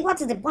is it?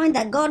 What is the point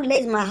that God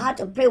lays my heart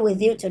to pray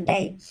with you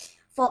today?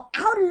 For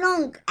how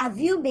long have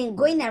you been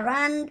going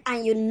around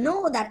and you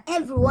know that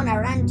everyone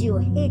around you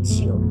hates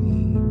you?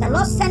 The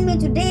Lord sent me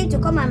today to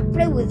come and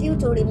pray with you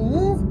to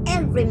remove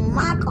every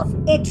mark of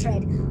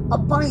hatred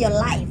upon your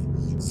life.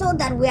 so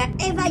that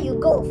wherever you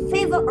go,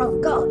 favor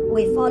of God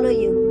will follow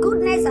you.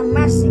 Goodness and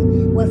mercy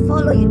will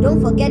follow you.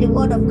 Don't forget the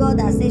word of God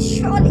that says,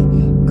 surely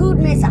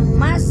goodness and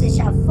mercy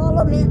shall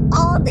follow me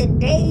all the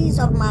days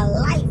of my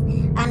life,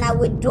 and I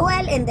will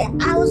dwell in the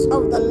house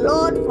of the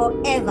Lord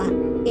forever.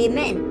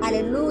 Amen.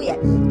 Hallelujah.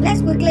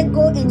 Let's quickly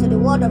go into the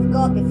word of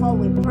God before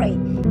we pray.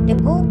 The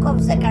book of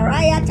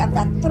Zechariah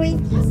chapter 3.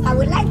 I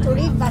would like to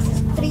read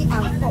verses 3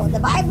 and 4. The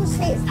Bible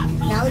says,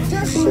 now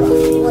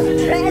Joshua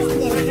was dressed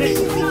in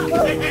filthy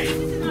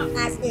clothes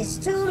as he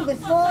stood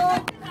before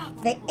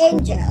the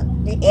angel.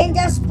 The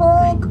angel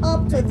spoke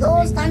up to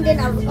those standing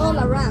all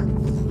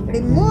around.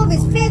 Remove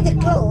his filthy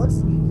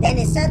clothes. Then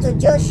he said to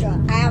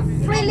Joshua, I have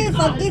freely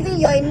forgiven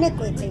your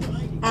iniquity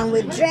and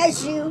will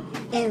dress you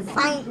in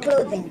fine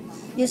clothing.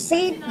 You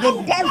see,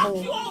 the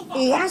devil,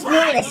 he has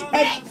no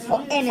respect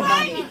for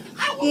anybody.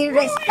 He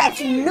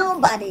respects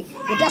nobody.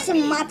 It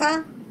doesn't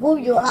matter who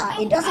you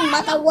are. It doesn't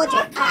matter what you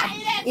are.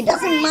 It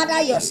doesn't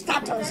matter your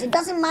status. It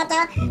doesn't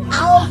matter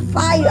how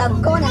far you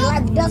have gone in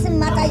life. It doesn't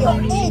matter your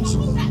age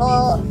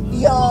or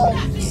your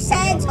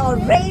sex or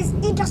race.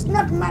 It does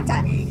not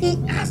matter. He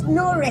has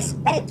no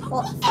respect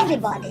for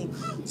anybody.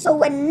 So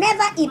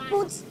whenever he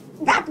puts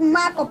that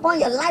mark upon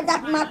your life,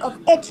 that mark of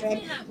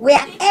hatred,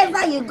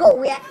 wherever you go,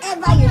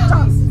 wherever you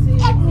turn,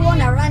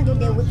 everyone around you,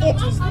 they will hate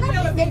you. It's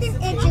not, they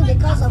didn't hate you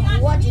because of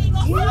what you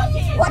do,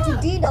 what you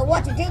did or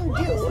what you didn't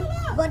do,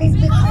 but it's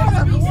because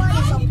of what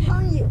is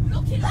upon you.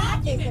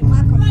 That is the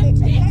mark of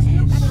hatred. Let's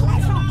look at the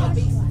life of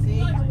Joshua.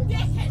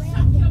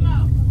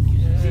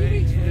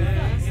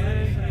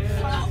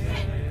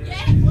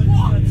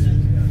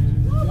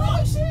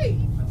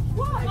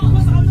 Why?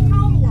 Because I'm the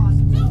calm one.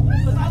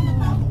 Because I'm the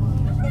calm one.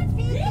 The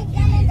filthy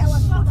garment that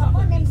was put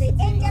upon him, the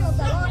angel of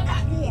the Lord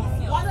appeared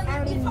and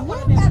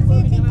removed that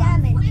filthy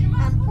garment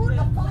and put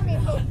upon him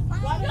a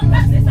fine.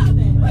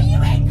 But you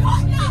ain't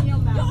caught up. You're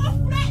a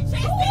flat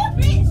chasing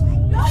bitch.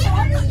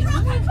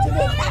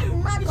 Today, that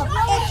mark of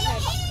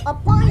hatred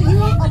upon you,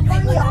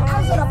 upon your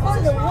household, upon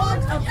the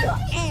words of your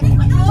hand,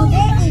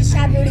 today it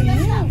shall be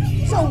removed.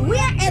 So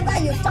wherever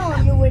you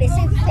turn, you will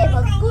receive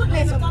favor.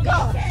 Goodness of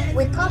God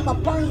will come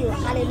upon you.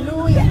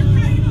 Hallelujah.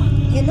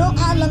 You know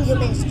how long you've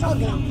been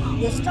struggling.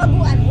 You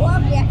struggle at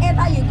work,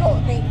 wherever you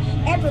go.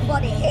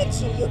 Everybody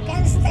hates you. You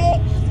can't stay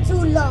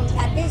too long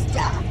at this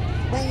job.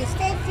 When you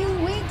stay a few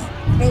weeks,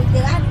 they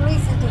have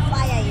reason to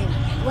fire you.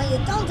 When you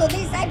come to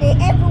this side,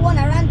 everyone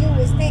around you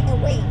will stay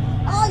away.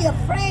 All your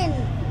friends,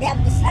 they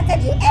have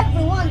deserted you.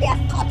 Everyone, they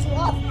have cut you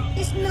off.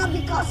 It's not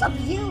because of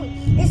you.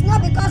 It's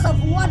not because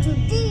of what you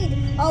did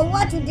or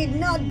what you did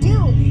not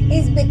do.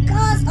 It's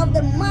because of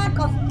the mark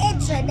of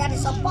hatred that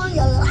is upon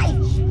your life.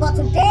 But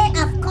today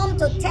I've come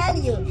to tell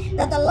you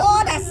that the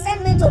Lord has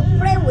sent me to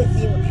pray with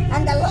you.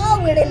 And the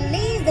Lord will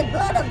release the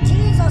blood of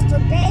Jesus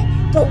today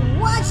to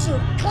wash you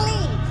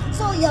clean.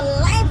 So your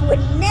life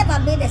will never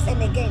be the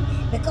same again.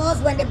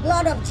 Because when the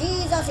blood of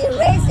Jesus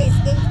erases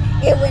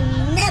it will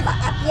never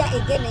appear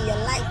again in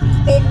your life.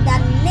 In the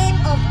name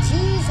of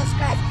Jesus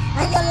Christ.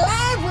 And your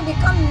life will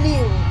become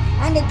new.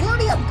 And the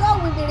glory of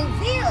God will be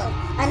revealed.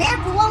 And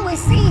everyone will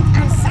see it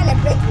and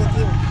celebrate with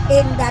you.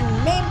 In the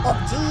name of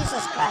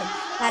Jesus Christ.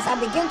 As I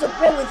begin to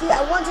pray with you,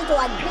 I want you to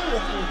agree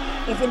with me.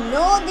 If you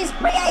know this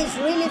prayer is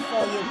really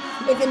for you,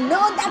 if you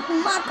know that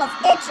mark of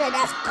hatred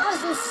has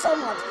caused you so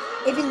much,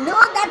 if you know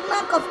that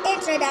mark of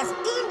hatred has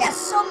hindered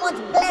so much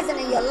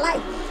blessing in your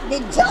life, the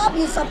job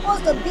you're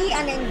supposed to be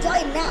and enjoy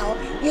now,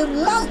 you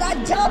lost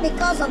that job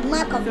because of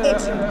mark of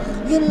hatred.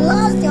 You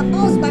lost your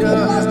husband, you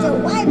lost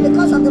your wife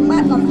because of the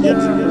mark of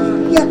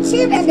hatred. Your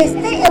children, they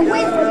stay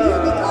away from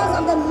you because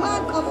of the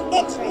mark of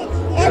hatred.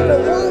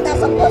 Everyone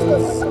that's supposed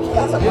to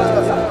support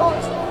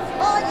you,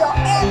 all your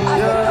efforts,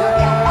 you know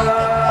they are back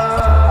in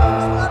place.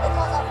 It's not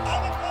because of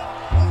anything,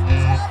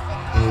 it's just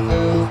because of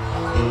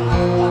this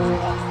mark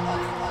of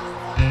hatred.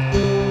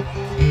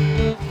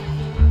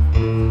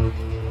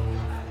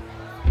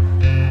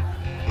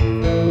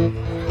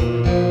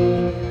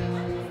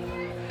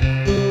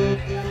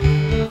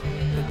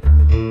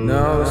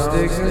 No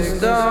sticks and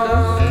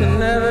stones can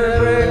never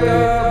break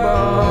our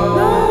bones.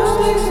 No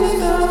sticks and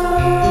stones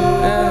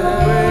never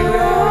break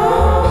our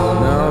bones.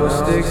 No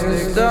sticks and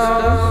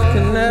stones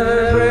can never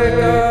break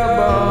our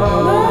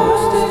bones. No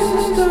sticks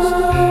and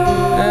stones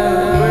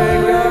never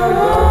break our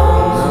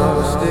bones. No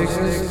sticks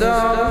and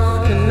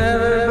stones can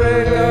never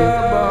break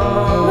our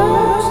bones. No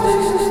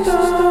sticks and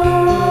stones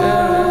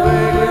never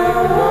break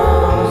our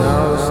bones. No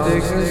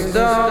sticks and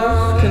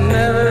stones can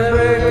never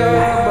break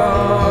our bones.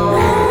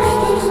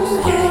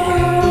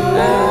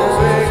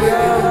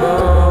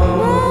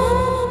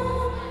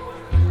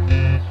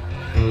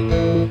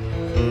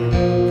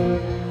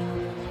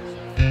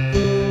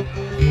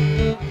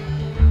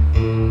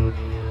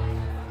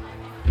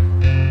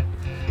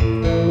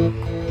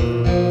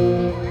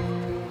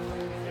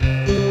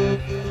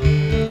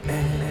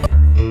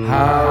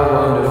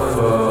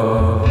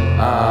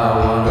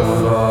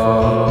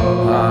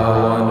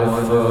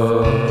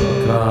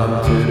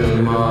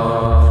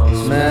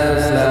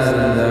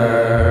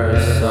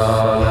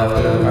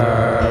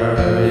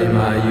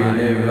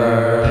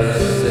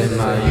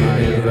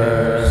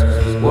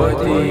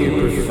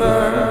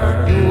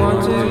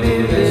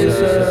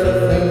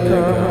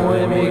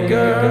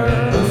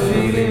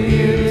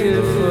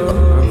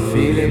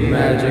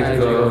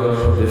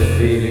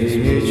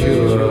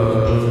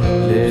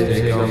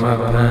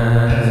 my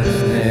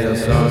pants,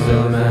 nails on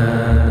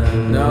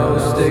demand. No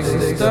sticks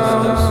and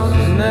stones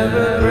can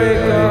never break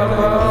our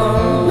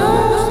bones. No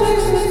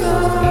sticks and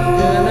stones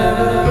can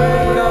never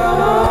break our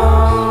bones.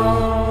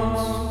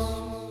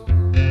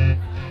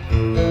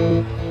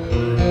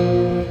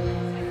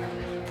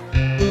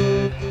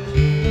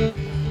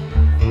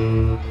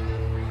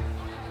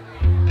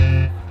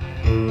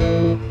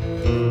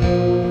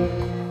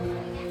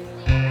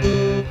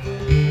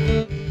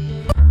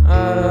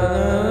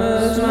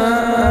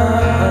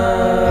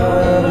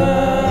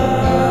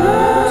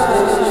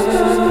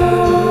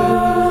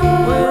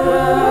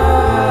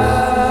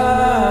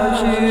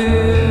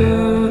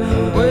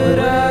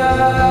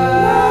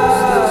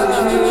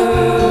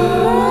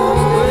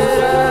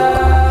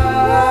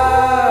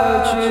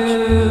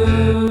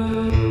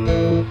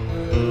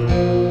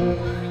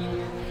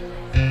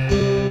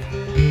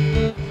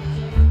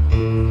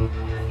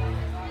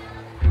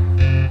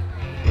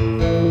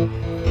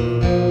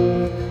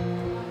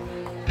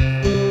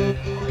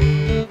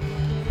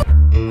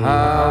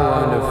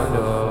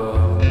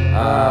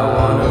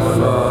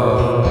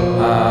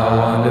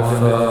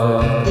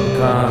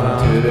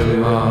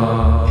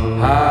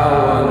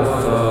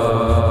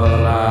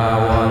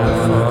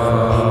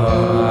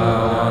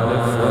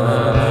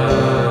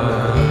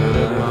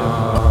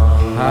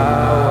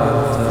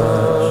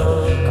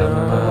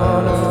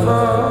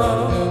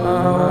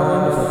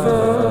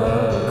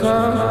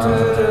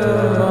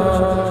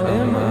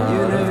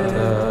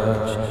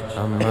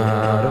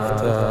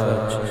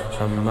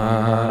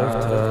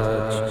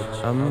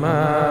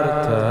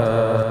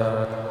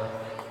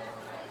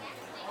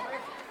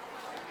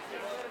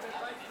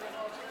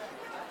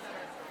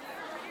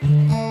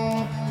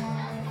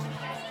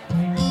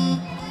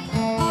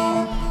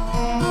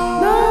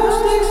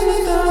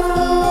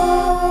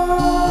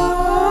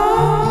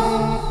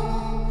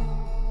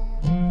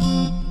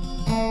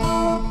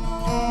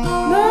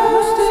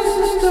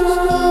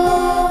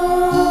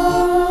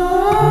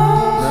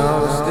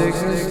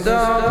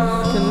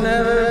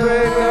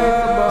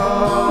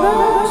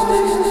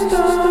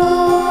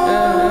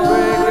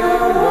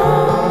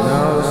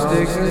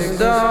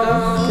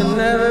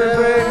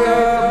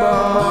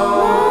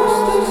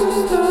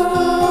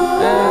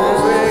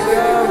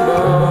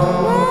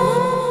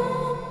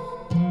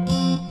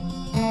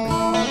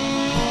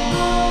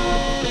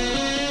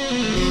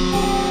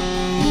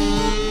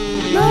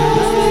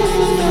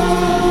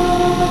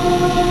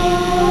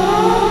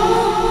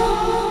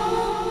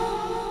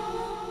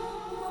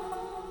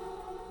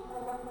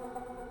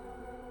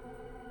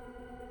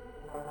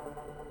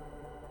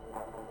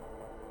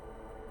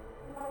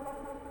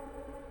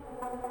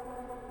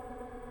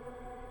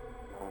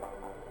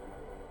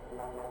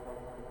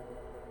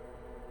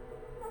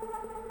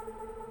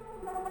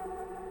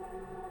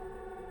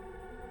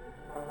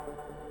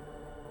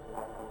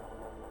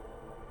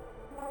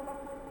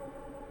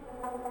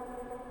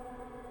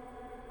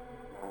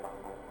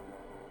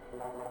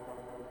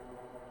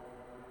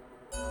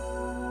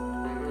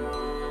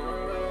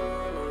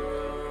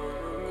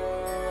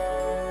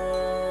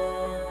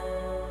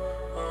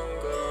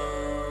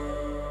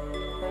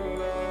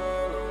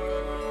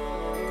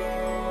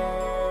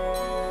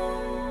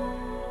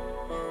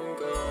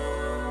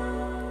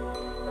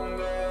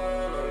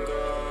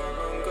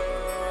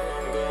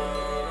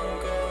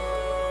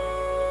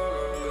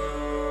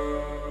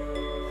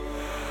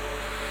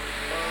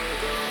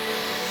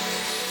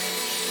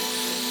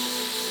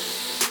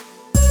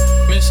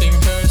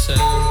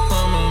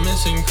 I'm a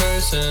missing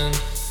person.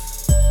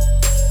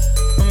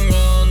 I'm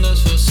gone,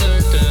 that's for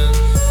certain.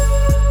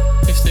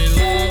 If they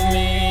love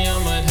me,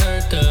 I might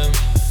hurt them.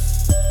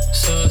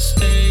 So I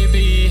stay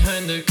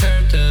behind the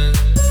curtain.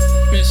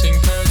 Missing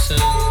person,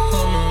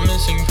 I'm a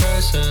missing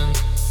person.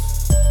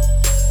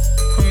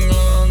 I'm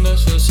gone,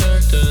 that's for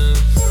certain.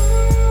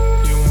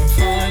 You won't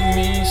find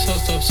me, so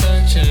stop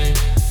searching.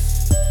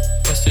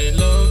 I stay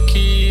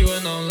low-key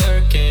when I'm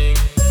lurking.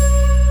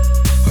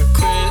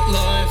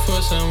 Life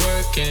wasn't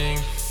working.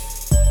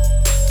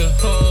 The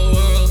whole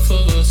world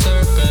full of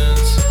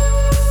serpents.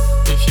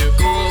 If you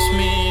cross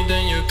me,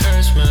 then you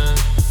curse, man.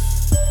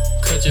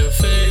 Cut your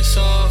face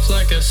off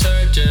like a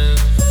surgeon.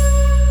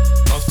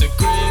 Off the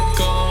grid,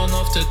 gone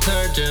off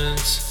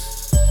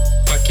detergents.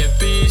 I can't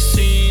be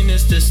seen,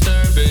 it's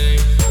disturbing.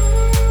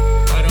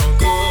 I don't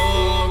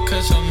go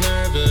cause I'm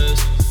nervous.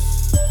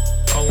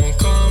 I won't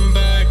come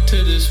back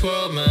to this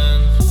world, man.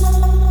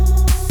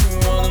 You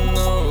wanna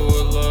know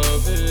what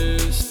love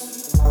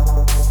is?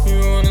 You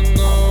wanna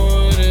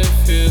know what it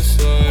feels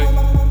like?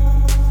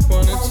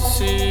 Wanted to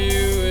see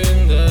you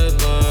in that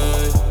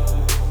light.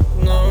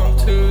 Now I'm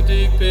too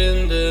deep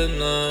in the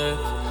night.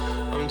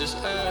 I'm just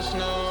ash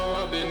now,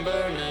 I've been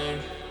burning.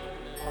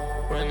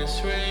 When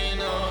it's rain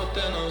out,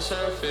 then I'm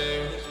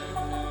surfing.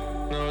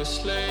 Now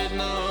it's late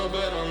now,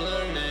 but I'm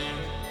learning.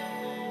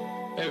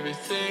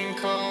 Everything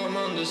calm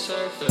on the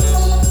surface.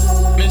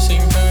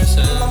 Missing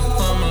person,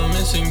 I'm a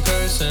missing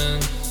person.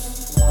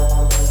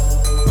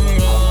 I'm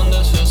gone,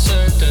 that's for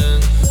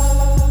certain.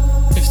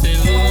 If they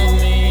love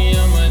me,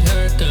 I might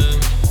hurt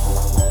them.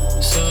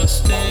 So I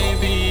stay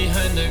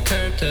behind the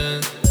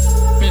curtain.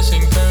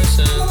 Missing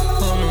person,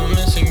 oh no,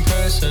 missing